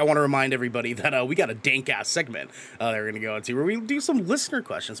of dank, I want to remind everybody that we got a dank ass segment that we're going to go into where we do some listener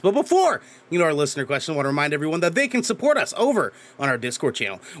questions. But before our listener question, I want to remind everyone that they can support us over on our Discord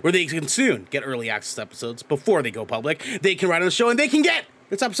channel, where they can soon get early access episodes before they go public. They can write on the show and they can get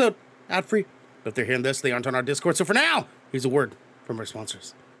this episode ad free. But if they're hearing this, they aren't on our Discord. So for now, here's a word from our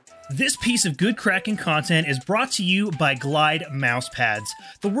sponsors. This piece of good Kraken content is brought to you by Glide Mousepads.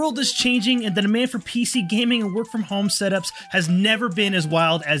 The world is changing, and the demand for PC gaming and work-from-home setups has never been as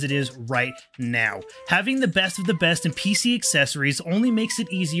wild as it is right now. Having the best of the best in PC accessories only makes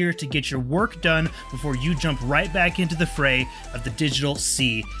it easier to get your work done before you jump right back into the fray of the digital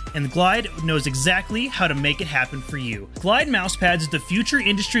sea. And Glide knows exactly how to make it happen for you. Glide Mousepads is the future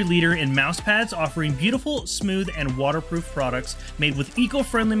industry leader in mousepads, offering beautiful, smooth, and waterproof products made with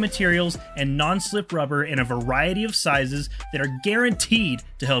eco-friendly materials and non-slip rubber in a variety of sizes that are guaranteed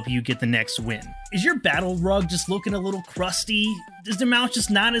to help you get the next win. Is your battle rug just looking a little crusty? Is the mouse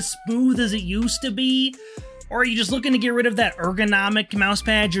just not as smooth as it used to be? Or are you just looking to get rid of that ergonomic mouse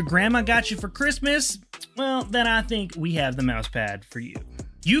pad your grandma got you for Christmas? Well, then I think we have the mouse pad for you.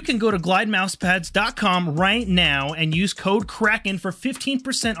 You can go to glidemousepads.com right now and use code Kraken for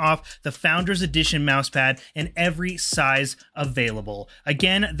 15% off the Founders Edition mousepad in every size available.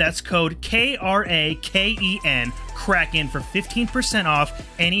 Again, that's code KRAKEN, Kraken, for 15% off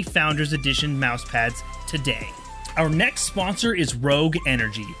any Founders Edition mousepads today. Our next sponsor is Rogue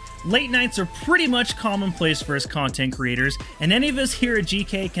Energy. Late nights are pretty much commonplace for us content creators, and any of us here at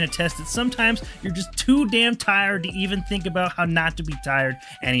GK can attest that sometimes you're just too damn tired to even think about how not to be tired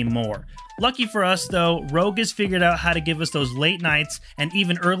anymore. Lucky for us, though, Rogue has figured out how to give us those late nights and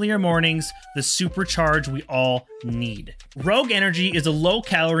even earlier mornings the supercharge we all need. Rogue Energy is a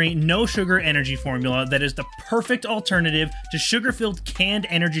low-calorie, no-sugar energy formula that is the perfect alternative to sugar-filled canned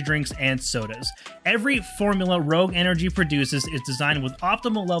energy drinks and sodas. Every formula Rogue Energy produces is designed with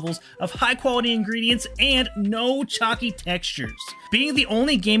optimal levels of high-quality ingredients and no chalky textures. Being the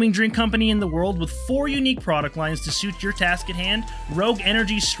only gaming drink company in the world with 4 unique product lines to suit your task at hand, Rogue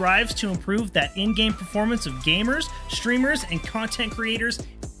Energy strives to improve that in-game performance of gamers, streamers, and content creators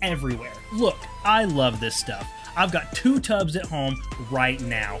everywhere. Look, I love this stuff. I've got 2 tubs at home right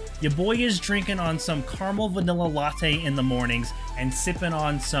now. Your boy is drinking on some caramel vanilla latte in the mornings and sipping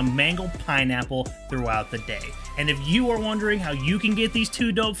on some mango pineapple throughout the day. And if you are wondering how you can get these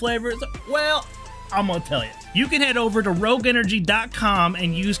 2 dope flavors, well, I'm going to tell you. You can head over to rogueenergy.com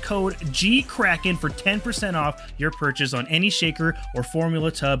and use code GKRAKEN for 10% off your purchase on any shaker or formula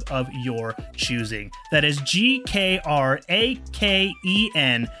tub of your choosing. That is GKRAKEN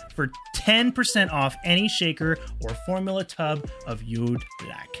for 10% off any shaker or formula tub of you'd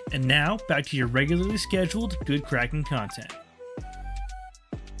like. And now, back to your regularly scheduled Good Kraken content.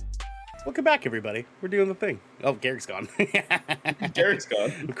 Welcome back, everybody. We're doing the thing. Oh, Garrick's gone. Garrick's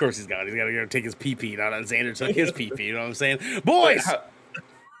gone. Of course he's gone. He's got to go take his pee-pee. Not on Xander took his pee-pee. You know what I'm saying? Boys,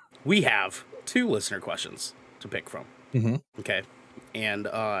 we have 2 listener questions to pick from. Mm-hmm. Okay. And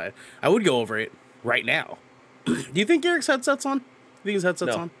I would go over it right now. Do you think Garrick's headset's on? Do you think his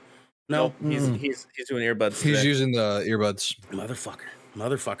headset's on? No. He's doing earbuds. He's today. using the earbuds.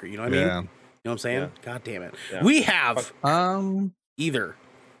 Motherfucker. You know what I mean? Yeah. You know what I'm saying? Yeah. God damn it. Yeah. We have either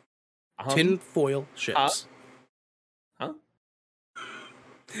tinfoil ships. Huh?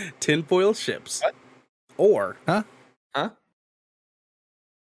 Tinfoil ships. What? Or. Huh? I'm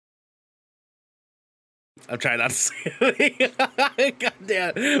trying not to say it. God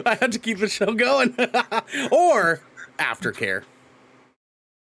damn. I have to keep the show going. Or aftercare.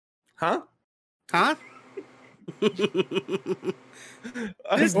 Huh? Huh? This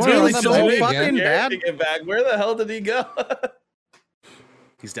dude dude's is so fucking bad. Get back. Where the hell did he go?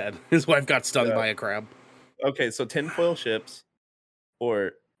 He's dead. His wife got stung by a crab. Okay, so tinfoil ships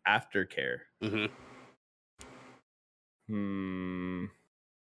or aftercare. Mm-hmm.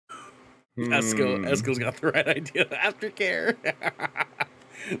 Esco's got the right idea. Aftercare.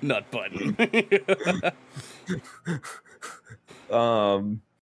 Nut button.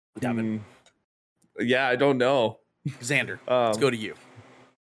 Devin. Yeah, I don't know. Xander, let's go to you.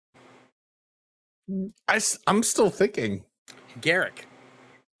 I'm still thinking. Garrick.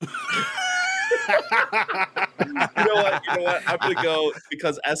 You know what? I'm gonna go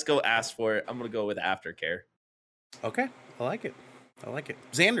because Esco asked for it. I'm gonna go with aftercare. Okay, I like it.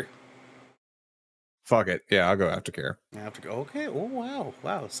 Xander. Fuck it. Yeah, I'll go aftercare. After okay. Oh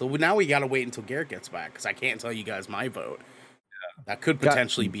wow. So now we gotta wait until Garrett gets back because I can't tell you guys my vote. Yeah. That could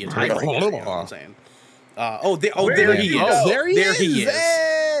potentially be a tiebreaker. You know what I'm saying? There he is. There he is.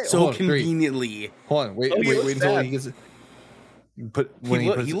 Hey! So conveniently. Hold on. Wait until he gets it.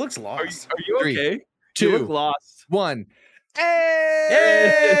 He looks lost. Are you okay? 2, you look lost. 1. Hey!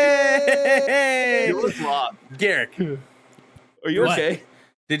 You look lost. Garrick. Are you okay?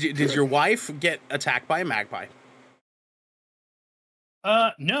 Did your wife get attacked by a magpie?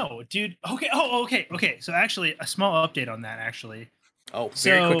 No, dude. Okay. Oh, okay. So actually, a small update on that. Actually. Oh,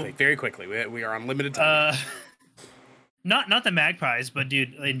 very quickly. We are on limited time. Not the magpies, but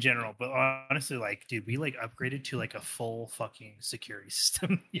dude, in general. But honestly, like, dude, we like upgraded to like a full fucking security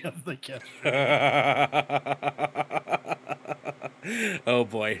system. Oh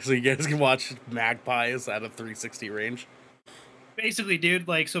boy! So you guys can watch magpies at a 360 range. Basically, dude,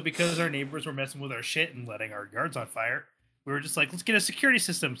 like, so because our neighbors were messing with our shit and letting our yards on fire, we were just like, let's get a security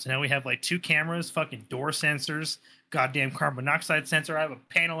system. So now we have like 2 cameras, fucking door sensors, goddamn carbon monoxide sensor. I have a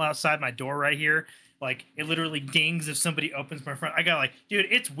panel outside my door right here. Like, it literally dings if somebody opens my front. I got like, dude,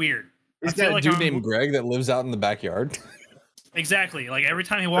 it's weird. Is that a dude named Greg that lives out in the backyard? Exactly. Like, every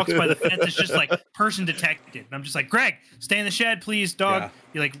time he walks by the fence, it's just like person detected. And I'm just like, Greg, stay in the shed, please, dog. Yeah.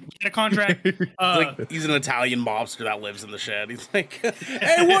 You're like, get a contract. Like, he's an Italian mobster that lives in the shed. He's like,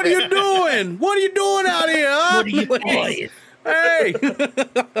 hey, what are you doing? What are you doing out here? Huh? What are you doing? Hey.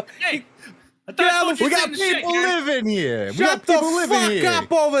 Hey. We got people living here. Shut the fuck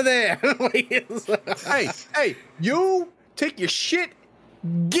up over there. Hey, you take your shit.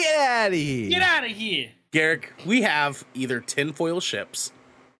 Get out of here. Get out of here. Garrick, we have either tinfoil ships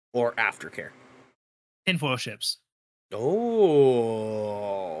or aftercare. Tinfoil ships.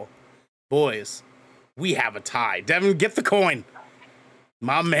 Oh, boys, we have a tie. Devin, get the coin.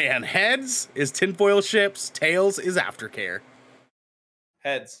 My man, heads is tinfoil ships, tails is aftercare.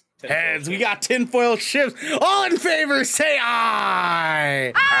 Heads. Heads. We got tinfoil ships. All in favor, say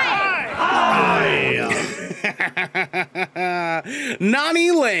aye. Aye.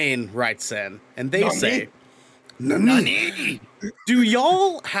 Nani Lane writes in, and they say, Nani. Do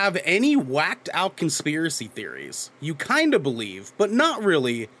y'all have any whacked out conspiracy theories you kind of believe, but not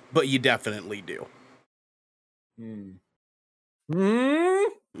really, but you definitely do?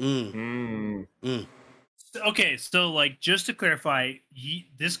 Okay, so like just to clarify,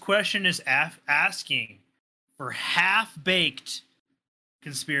 this question is asking for half-baked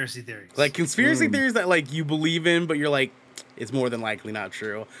conspiracy theories. Like conspiracy theories that like you believe in, but you're like, it's more than likely not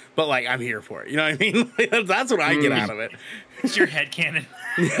true. But like, I'm here for it. You know what I mean? That's what I get out of it. It's your headcanon.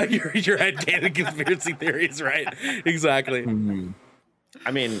 Yeah, your headcanon conspiracy theories, right? Exactly.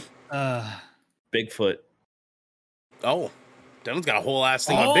 I mean, Bigfoot. Oh, Devin's got a whole ass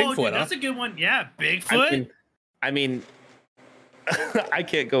thing on Bigfoot. Dude, that's a good one. Yeah, Bigfoot. I mean, I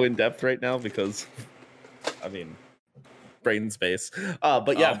can't go in depth right now because, I mean, brain space.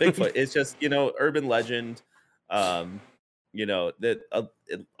 But yeah, Bigfoot. It's just urban legend. That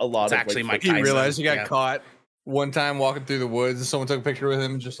a lot it's of actually like, Mike Tyson. He realized he got caught one time walking through the woods, and someone took a picture with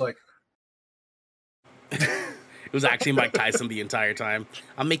him, just like. It was actually Mike Tyson the entire time.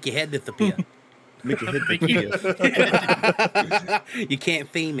 I'll make your head disappear. Make your head disappear. You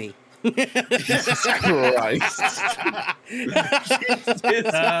can't see me. Jesus Christ. That's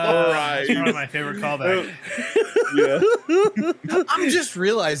one of my favorite callbacks. Yeah. I'm just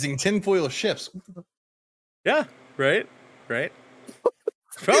realizing tinfoil ships. Yeah, right.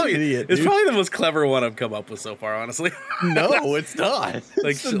 Probably Idiot, it's dude. probably the most clever one I've come up with so far, honestly. No, it's not. Like,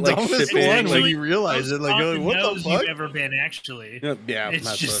 It's the like dumbest shipping, one when like- you realize it. Like, Often what the knows fuck? you've ever been actually. Yeah, It's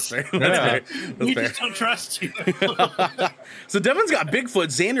that's just- fair. Yeah. That's We fair. just don't trust you. So Devin's got Bigfoot.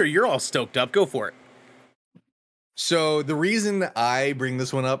 Xander, you're all stoked up. Go for it. So the reason I bring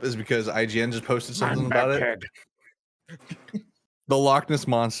this one up is because IGN just posted something about it. The Loch Ness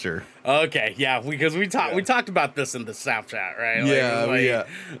Monster. Okay, yeah, because we talked about this in the Snapchat, right? Yeah.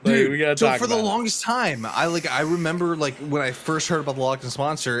 We gotta so talk for the about it. longest time, I remember like when I first heard about the Loch Ness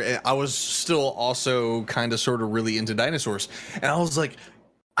Monster, I was still also kind of sort of really into dinosaurs, and I was like,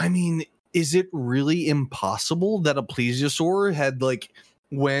 I mean, is it really impossible that a plesiosaur had like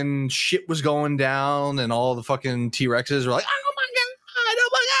when shit was going down and all the fucking T-Rexes were like, oh my god,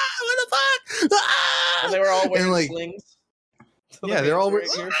 what the fuck? Ah! And they were all wearing And, like, slings. So yeah, the they're all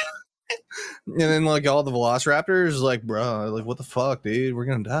hands are right here. and then like all the velociraptors like, bro, like what the fuck, dude, we're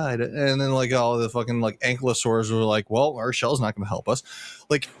gonna die. And then like all the fucking like ankylosaurs were like, well, our shell's not gonna help us.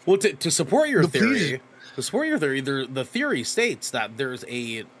 Like, Well, to support your The theory, the theory states that there's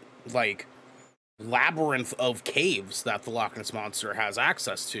a like labyrinth of caves that the Loch Ness Monster has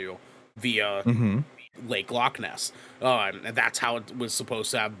access to via Lake Loch Ness. And that's how it was supposed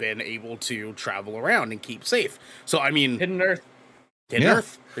to have been able to travel around and keep safe. So, I mean, Hidden Earth. Yeah.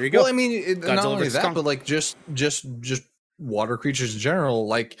 Earth. There you go. well, I mean, not Godzilla only versus that, Kong. but like just water creatures in general,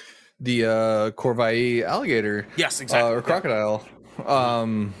 like the Corvai alligator, Yes, exactly. or crocodile.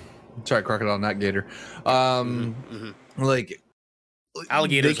 Sorry, crocodile, not gator. Like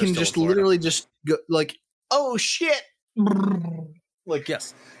Alligators they are can still just in Florida. literally just go like, oh shit, like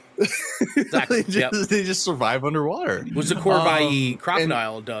Yes. Exactly. they just survive underwater. Which the Corvai and-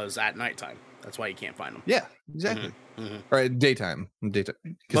 crocodile does at nighttime. That's why you can't find them. Yeah, exactly. Mhm. All right, daytime. 'cause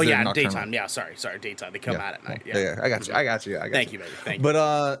Oh they're yeah, nocturnal. daytime. Yeah, sorry, daytime. They come out at night. Yeah, I got you. I got you. Thank you, baby. Thank you.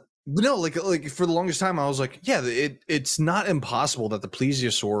 But no, like for the longest time, I was like, yeah, it's not impossible that the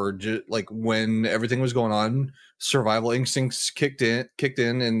plesiosaur, like when everything was going on, survival instincts kicked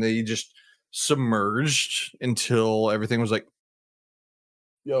in, and they just submerged until everything was like,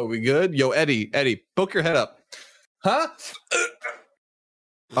 yo, we good? Yo, Eddie, poke your head up, huh?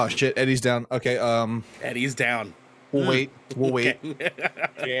 Oh shit, Eddie's down. Okay, Eddie's down. we'll wait. Okay.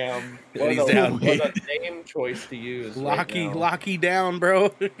 Damn. He's What down. a name choice to use. Locky down, bro.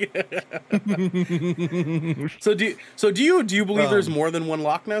 So do you believe there's more than one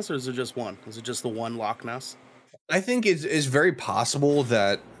Loch Ness, or is it just one? Is it just the one Loch Ness? I think it's very possible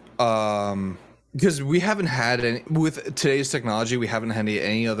that because we haven't had any with today's technology, we haven't had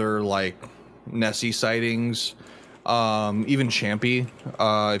any other like Nessie sightings. Even Champy,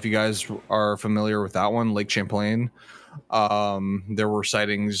 if you guys are familiar with that one, Lake Champlain, there were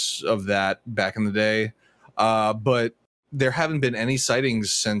sightings of that back in the day, but there haven't been any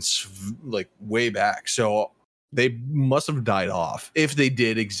sightings since like way back, so they must have died off if they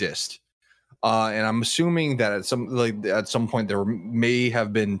did exist. And I'm assuming that at some point there may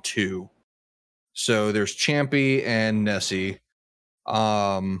have been two. So there's Champy and Nessie,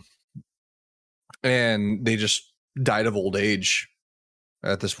 and they just died of old age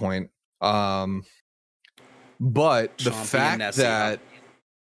at this point. But the Chompy and fact Nessie, that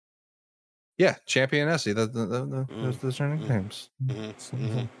Champy and Nessie, those are nicknames.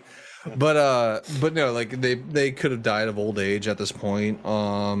 But no, like they could have died of old age at this point.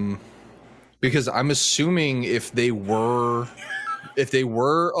 Because I'm assuming if they were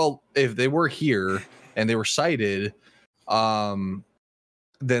here and they were sighted, then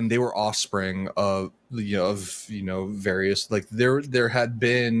they were offspring of various, like there had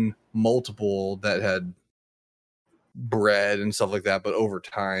been multiple that had bred and stuff like that, but over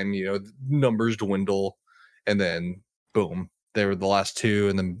time, numbers dwindle, and then boom, they were the last two,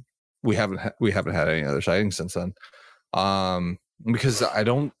 and then we haven't had any other sightings since then. Because I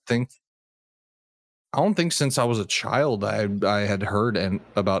don't think I don't think since I was a child I had heard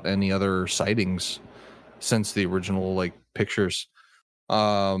about any other sightings since the original like pictures.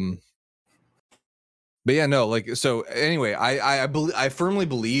 But yeah, no, like so. Anyway, I firmly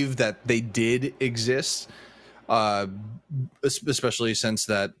believe that they did exist, especially since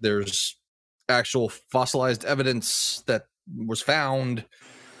that there's actual fossilized evidence that was found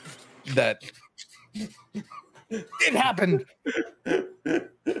that it happened.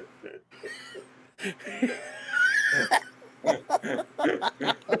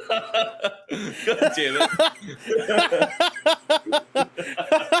 God damn it.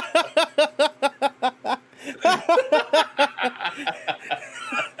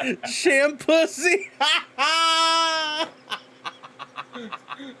 Shampussy.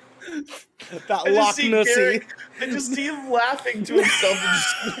 That Loch Nussy. I just see him laughing to himself and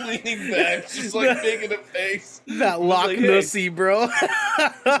just leaning back, just like making a face. That Loch Nussy, bro.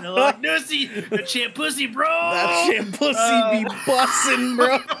 The Loch Nussy, the Shampussy, bro. That Shampussy be bussin',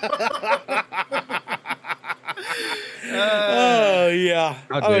 bro. Oh yeah.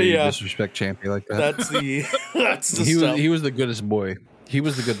 How dare you yeah. disrespect Champy like that? That's the stuff. He was the goodest boy. He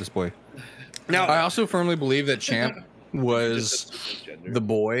was the goodest boy. Now I also firmly believe that Champ was the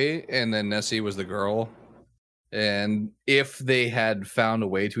boy and then Nessie was the girl. And if they had found a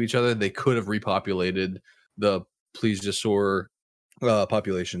way to each other, they could have repopulated the plesiosaur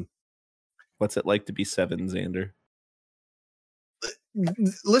population. What's it like to be 7, Xander?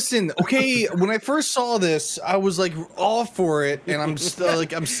 Listen, okay, when I first saw this, I was like all for it, and I'm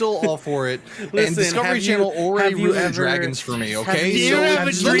still all for it. Listen, and Discovery Channel already ruined the ever- dragons for me. Okay, Do you So have a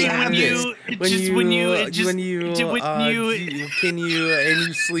when dream you- when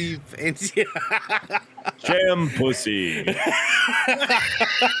you sleep and Jam pussy.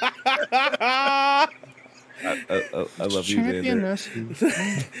 I love you,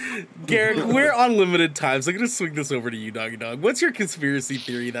 Xander. Garrick, we're on limited time, so I'm gonna swing this over to you, Doggy Dog. What's your conspiracy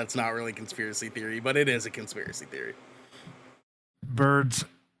theory that's not really conspiracy theory, but it is a conspiracy theory? Birds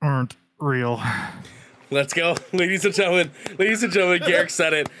aren't real. Let's go, ladies and gentlemen. Ladies and gentlemen, Garrick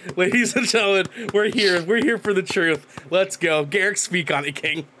said it. Ladies and gentlemen, we're here. We're here for the truth. Let's go, Garrick. Speak on it,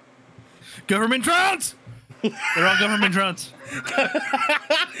 King. Government drones. They're all government drones.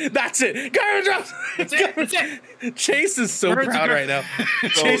 That's it. Government drones. That's it. That's it. Chase is so Birds proud are- right now.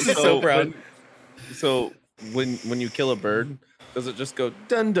 Chase is so proud. When you kill a bird, does it just go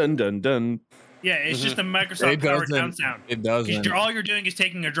dun dun dun dun? Yeah, it's just a Microsoft powered sound sound. It doesn't. All you're doing is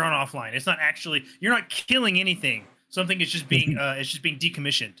taking a drone offline. It's not actually. You're not killing anything. Something is just being. It's just being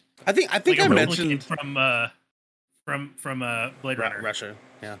decommissioned. I think Like I a mentioned from Blade Runner. Russia.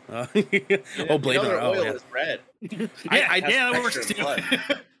 Yeah. Oh, Blade Runner. Oh, oil yeah. is red. Yeah, It has that works extra too. blood.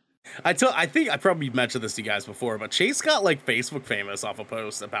 I think I probably mentioned this to you guys before, but Chase got like Facebook famous off a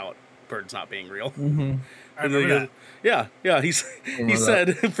post about birds not being real. Mm-hmm. I remember that. Yeah. He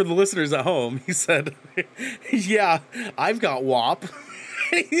said for the listeners at home, he said, "Yeah, I've got WAP."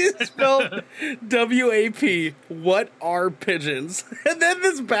 He spelled WAP. What are pigeons? And then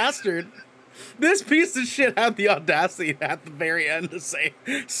this bastard. This piece of shit had the audacity at the very end to say,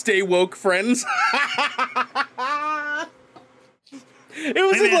 "Stay woke, friends." It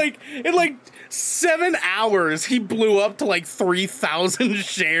was in like 7 hours. He blew up to like 3,000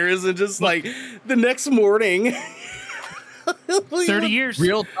 shares, and just like the next morning. 30 years.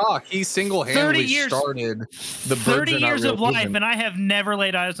 Real talk. He single-handedly 30 years. started the birds 30 are not years real of life, movement. and I have never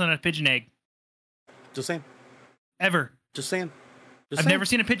laid eyes on a pigeon egg. Just saying. Ever. Just saying. I've never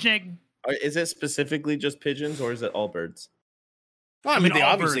seen a pigeon egg. Is it specifically just pigeons, or is it all birds? Well, I I mean, mean, they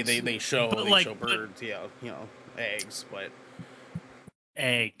all obviously birds. they show But, they like, show birds, yeah, eggs, but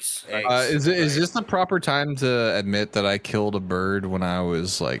Eggs. Is this the proper time to admit that I killed a bird when I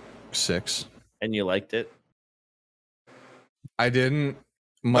was like 6? And you liked it? I didn't.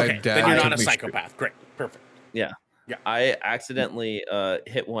 My okay, dad. then you're not took a me psychopath. Great, perfect. Yeah. Yeah. I accidentally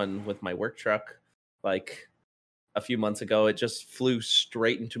hit one with my work truck like a few months ago. It just flew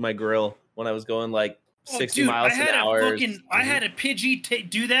straight into my grill when I was going like 60 miles an hour. I had a Pidgey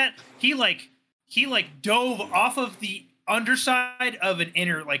do that. He dove off of the underside of an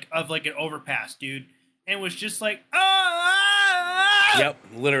an overpass, dude, and was just like, Yep,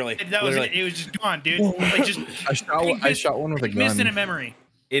 literally. And that literally. was it. It was just gone, dude. Like just I shot one with a missed in a gun. memory.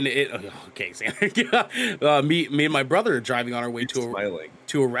 Okay, Sam. Me and my brother are driving on our way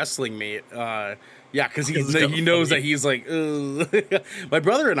to a wrestling meet. Yeah, because he knows that he's like, ugh. My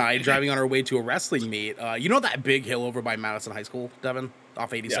brother and I driving on our way to a wrestling meet. You know that big hill over by Madison High School, Devin,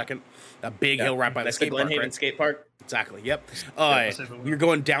 off 82nd. That big hill right by the skate park. Glenhaven Right? skate park. Exactly. Yep. We were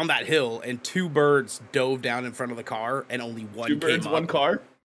going down that hill, and 2 birds dove down in front of the car, and only one 2 came birds, up. 1 car.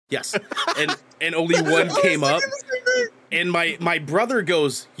 Yes, and only one came up. And my brother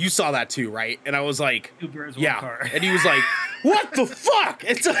goes, "You saw that too, right?" And I was like, Two birds, "Yeah." one car. And he was like, "What the fuck?"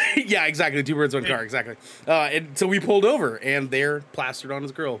 It's yeah, exactly. Two birds, one car, exactly. And so we pulled over, and there, plastered on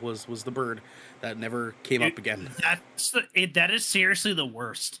his grill, was the bird that never came up again. That is seriously the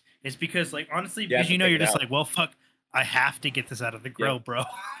worst. It's because, like, honestly, You have because to you know take you're it just out. like, well, fuck, I have to get this out of the grill, bro.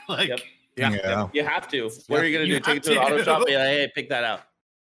 Like, Yep. Yeah. You have to. What are you gonna You do? Take it to have an auto to. shop? Be like, hey, pick that out.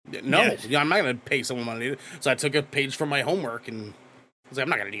 No, I'm not gonna pay someone money. So I took a page from my homework and I was like, I'm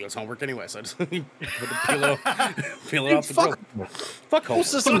not gonna do his homework anyway. So I just peel it off the grill. Fuck home.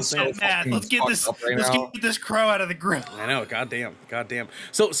 I'm so mad. Let's get this crow out of the grill. I know, goddamn.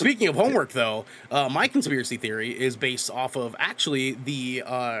 So speaking of homework, though, my conspiracy theory is based off of actually the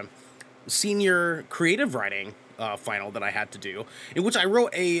senior creative writing final that I had to do, in which I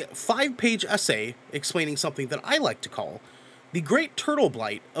wrote a 5-page essay explaining something that I like to call the Great Turtle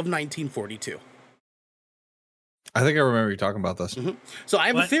Blight of 1942. I think I remember you talking about this. Mm-hmm. So I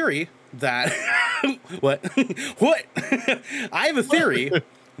have a theory that what? I have a theory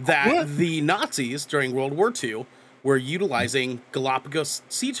that the Nazis during World War II were utilizing Galapagos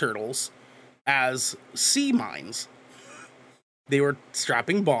sea turtles as sea mines. They were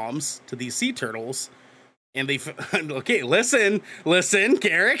strapping bombs to these sea turtles, and they okay. Listen,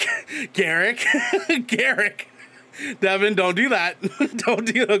 Garrick, Devin, don't do that. Don't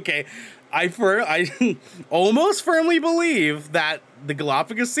do it. Okay. I almost firmly believe that the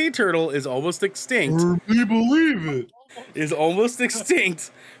Galapagos sea turtle is almost extinct. We believe it. Is almost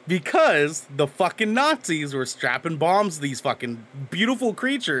extinct because the fucking Nazis were strapping bombs to these fucking beautiful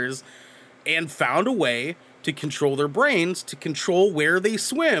creatures and found a way to control their brains, to control where they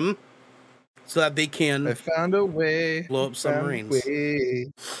swim, so that they can I found a way blow up submarines.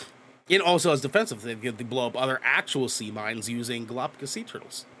 And also as defensive, they blow up other actual sea mines using Galapagos sea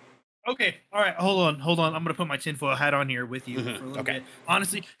turtles. Okay, all right, hold on. I'm gonna put my tinfoil hat on here with you for a little bit.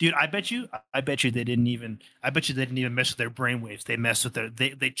 Honestly, dude, I bet you they didn't even mess with their brainwaves. They messed with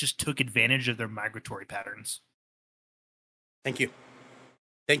they just took advantage of their migratory patterns. Thank you.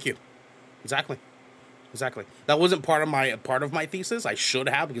 Exactly. That wasn't part of my thesis. I should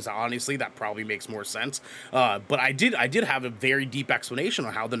have, because honestly, that probably makes more sense. But I did have a very deep explanation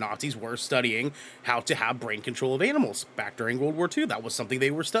on how the Nazis were studying how to have brain control of animals back during World War II. That was something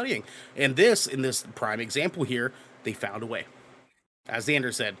they were studying. And in this prime example here, they found a way. As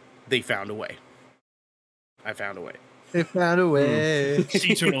Xander said, they found a way. I found a way. They found a way.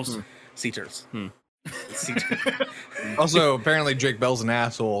 Sea turtles. Sea turtles. Also, apparently Jake Bell's an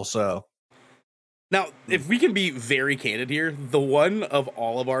asshole, so. Now, if we can be very candid here, the one of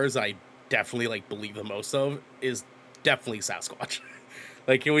all of ours I definitely like believe the most of is definitely Sasquatch.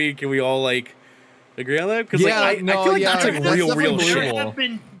 Like, can we all like agree on that? Because I feel like that's like real shit.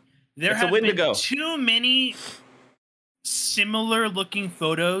 There have been too many similar looking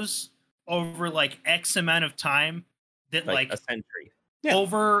photos over like X amount of time that like a century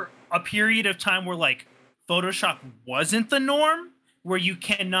over a period of time where like Photoshop wasn't the norm. Where you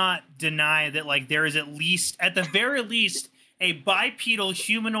cannot deny that, like, there is at the very least, a bipedal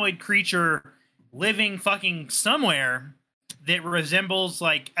humanoid creature living fucking somewhere that resembles,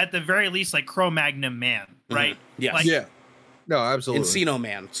 like, at the very least, like Cro-Magnon Man, right? Mm-hmm. Yes. Like, yeah. No, absolutely. Encino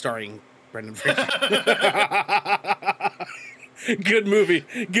Man, starring Brendan Fraser. Good movie.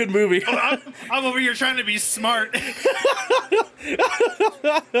 I'm over here trying to be smart.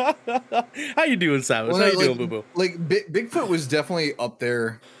 How you doing, Savage? How you doing, Boo Boo? Like Bigfoot was definitely up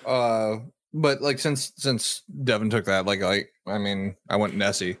there, but like since Devin took that, I mean, I went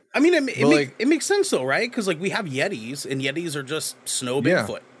Nessie. I mean, it makes sense though, right? Because like we have Yetis, and Yetis are just snow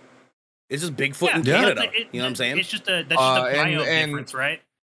Bigfoot. It's just Bigfoot in Canada. You know what I'm saying? It's just a bio difference, right?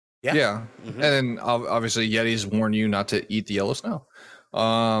 Yeah. Mm-hmm. And then obviously Yetis warn you not to eat the yellow snow.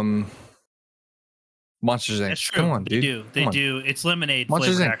 Monsters Inc. That's true. Come on, dude. They do. It's lemonade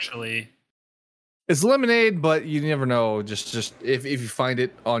Monsters flavor, Inc. actually. It's lemonade, but you never know. Just if you find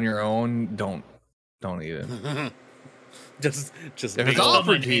it on your own, don't eat it. just if it's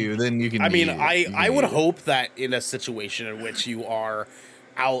offered to you, then you can. I mean, eat I would hope that in a situation in which you are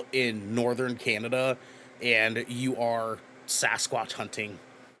out in northern Canada and you are Sasquatch hunting,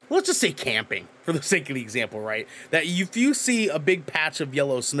 let's just say camping for the sake of the example, right? That if you see a big patch of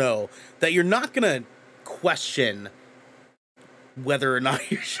yellow snow, that you're not gonna question whether or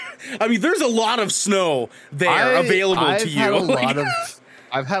not you should. I mean, there's a lot of snow there available to you.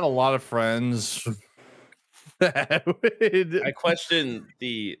 I've had a lot of friends that I question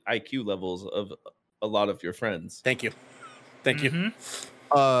the IQ levels of a lot of your friends. Thank you. Mm-hmm.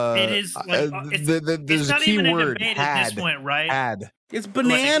 It is like it's not even a debate at this point, right? It's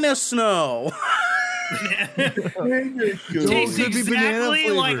banana snow. Tastes exactly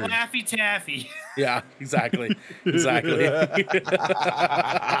like Laffy Taffy. Yeah, exactly.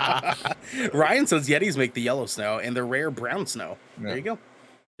 Ryan says Yetis make the yellow snow and the rare brown snow. Yeah.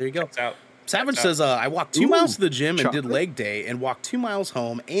 There you go. Savage says, I walked 2 miles to the gym and did leg day and walked 2 miles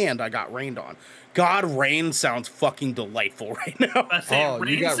home and I got rained on. God, rain sounds fucking delightful right now.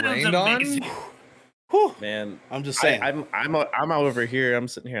 You got rained on? Whew. Man, I'm just saying. I'm over here. I'm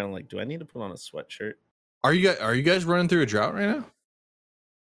sitting here. I'm like, do I need to put on a sweatshirt? Are you guys running through a drought right now?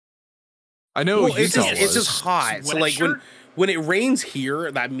 I know it's just hot. So like when it rains here,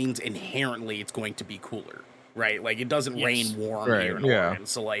 that means inherently it's going to be cooler. Right, like it doesn't rain warm here in Oregon.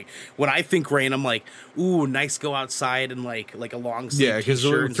 So like when I think rain, I'm like, ooh, nice, go outside and like a long sleeve because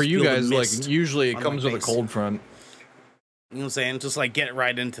for you guys, like usually it comes with a cold front. You know what I'm saying? Just like get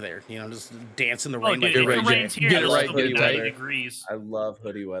right into there. You know, just dance in the rain. Dude, like get it right. Get it degrees. I love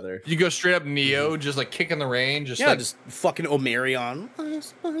hoodie weather. You go straight up Neo, just like kicking the rain. Just just fucking Omarion.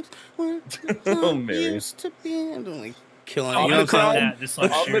 Omarion. Killing Omicron.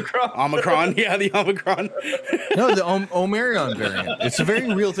 Omicron, yeah, the Omicron. No, the Omarion variant. It's a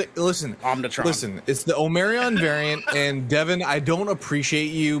very real thing. Listen, Omnitron. Listen, it's the Omarion variant, and Devin, I don't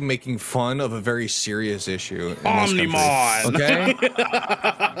appreciate you making fun of a very serious issue. Omnimon. Okay.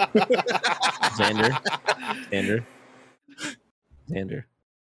 Xander.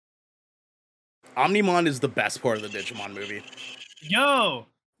 Omnimon is the best part of the Digimon movie. Yo,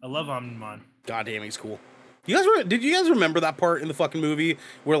 I love Omnimon. Goddamn, he's cool. Did you guys remember that part in the fucking movie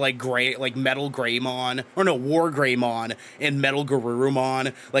where like Metal Greymon War Greymon and Metal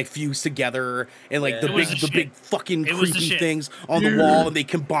Garurumon like fused together and like the big fucking creepy things on the wall and they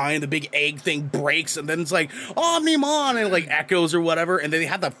combine, the big egg thing breaks and then it's like Omnimon and like echoes or whatever and then they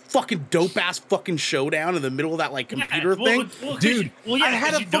had the fucking dope ass fucking showdown in the middle of that like computer thing. Dude, I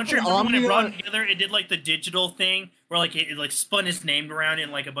had a don't you remember when it brought together? It did like the digital thing where like it like spun his name around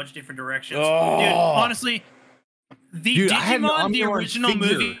in like a bunch of different directions. Dude, honestly, Digimon, the original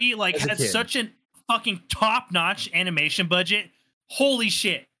movie, like had such a fucking top-notch animation budget. Holy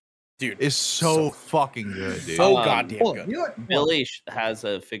shit, dude! It's so fucking good, dude. So goddamn good. You know what? Billy has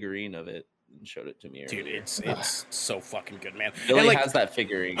a figurine of it and showed it to me earlier. Dude, it's so fucking good, man. Billy has that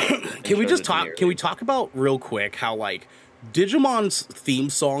figurine. Can we just talk? Can we talk about real quick how like Digimon's theme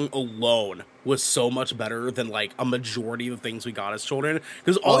song alone was so much better than like a majority of the things we got as children?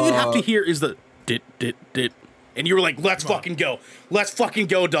 Because all you'd have to hear is the dit dit dit. And you were like, let's fucking go,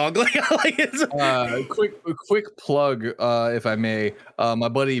 dog. Quick plug, if I may. My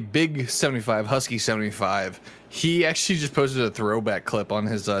buddy Big 75 Husky 75, he actually just posted a throwback clip on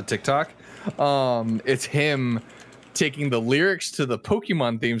his TikTok. It's him taking the lyrics to the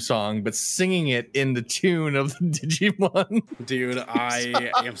Pokemon theme song, but singing it in the tune of the Digimon. Dude,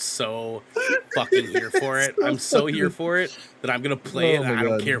 I am so fucking here for it. I'm so here for it that I'm gonna play it. And I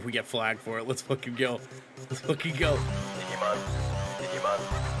don't care if we get flagged for it. Let's fucking go. Digimon.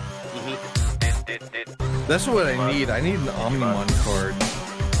 Mm-hmm. That's what I need. I need an Omnimon card.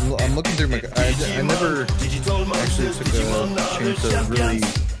 I'm looking through my. I never actually took a chance to really.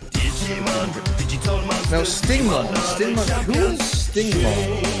 Now Stingmon. Who is Stingmon?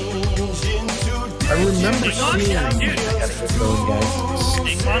 I remember seeing.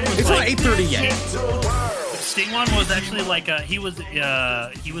 It's not 8:30 yet. Stingmon was actually like he was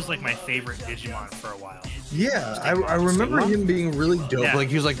like my favorite Digimon for a while. Yeah, I remember him being really dope. Yeah. Like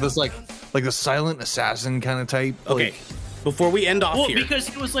he was like this like the silent assassin kind of type. Okay. Like, before we end off here, because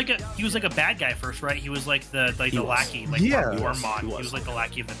he was like a bad guy first, right? He was like the lackey, like Gormon. He was like the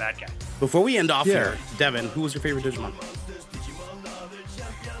lackey of the bad guy. Before we end off here, Devin, who was your favorite Digimon?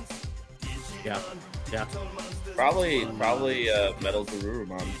 Yeah. Probably Metal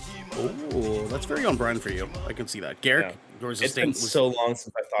Garurumon. Oh, that's very on brand for you. I can see that. Garrick, yours it's been so long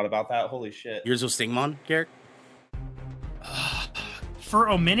since I thought about that. Holy shit. Yours was Stingmon, Garrick? For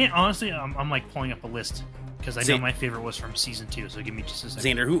a minute, honestly, I'm like pulling up a list. Because I know my favorite was from season 2, so give me just a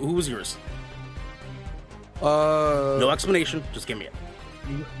second. Xander, who was yours? No explanation, just give me it.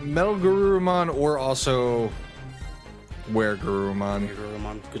 Metal Garurumon or also Were Garurumon.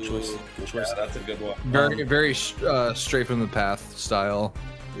 Good choice. Yeah, that's a good one. Very straight from the path style.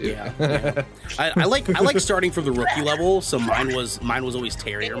 Yeah. I like starting from the rookie level, so mine was always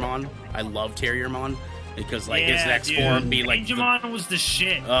Terriermon. I love Terriermon. Because like his next form be like Digimon was the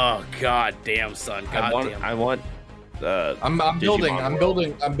shit. Oh god damn, son. I want I'm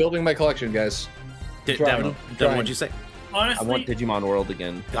building my collection, guys. Devin, what'd you say? Honestly, I want Digimon World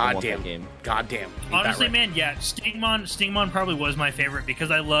again. I want that game. Goddamn. Honestly, man, yeah, Stingmon probably was my favorite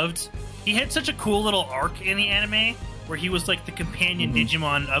because I loved. He had such a cool little arc in the anime where he was like the companion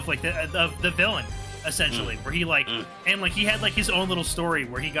Digimon of like the villain, essentially. Where he and like he had like his own little story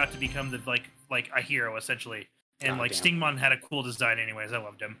where he got to become the like a hero essentially. And like Stingmon had a cool design, anyways. I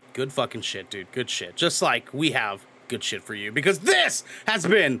loved him. Good fucking shit, dude. Good shit. Just like we have good shit for you, because this has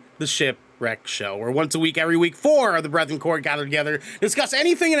been the Shipwreck Show, where once a week, every week, 4 of the Brethren Court gather together, discuss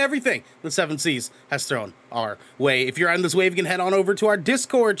anything and everything the Seven Seas has thrown our way. If you're on this wave, you can head on over to our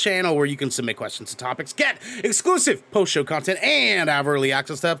Discord channel, where you can submit questions and topics, get exclusive post-show content, and have early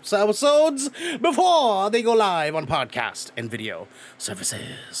access to episodes before they go live on podcast and video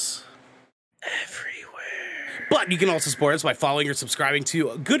services everywhere. But you can also support us by following or subscribing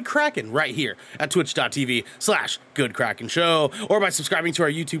to Good Kraken right here at twitch.tv/Good Kraken Show, or by subscribing to our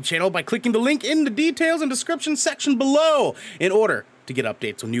YouTube channel by clicking the link in the details and description section below in order to get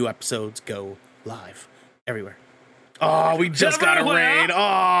updates when new episodes go live everywhere. Oh, we just got a raid.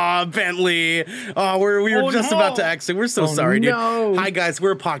 Oh, Bentley. Oh, we were just about to exit. We're so sorry, dude. Hi, guys.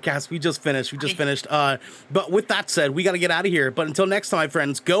 We're a podcast. We just finished. But with that said, we got to get out of here. But until next time,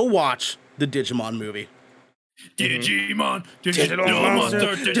 friends, go watch the Digimon movie. Digimon, digital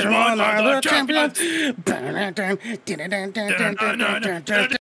monster, Digimon are the champions.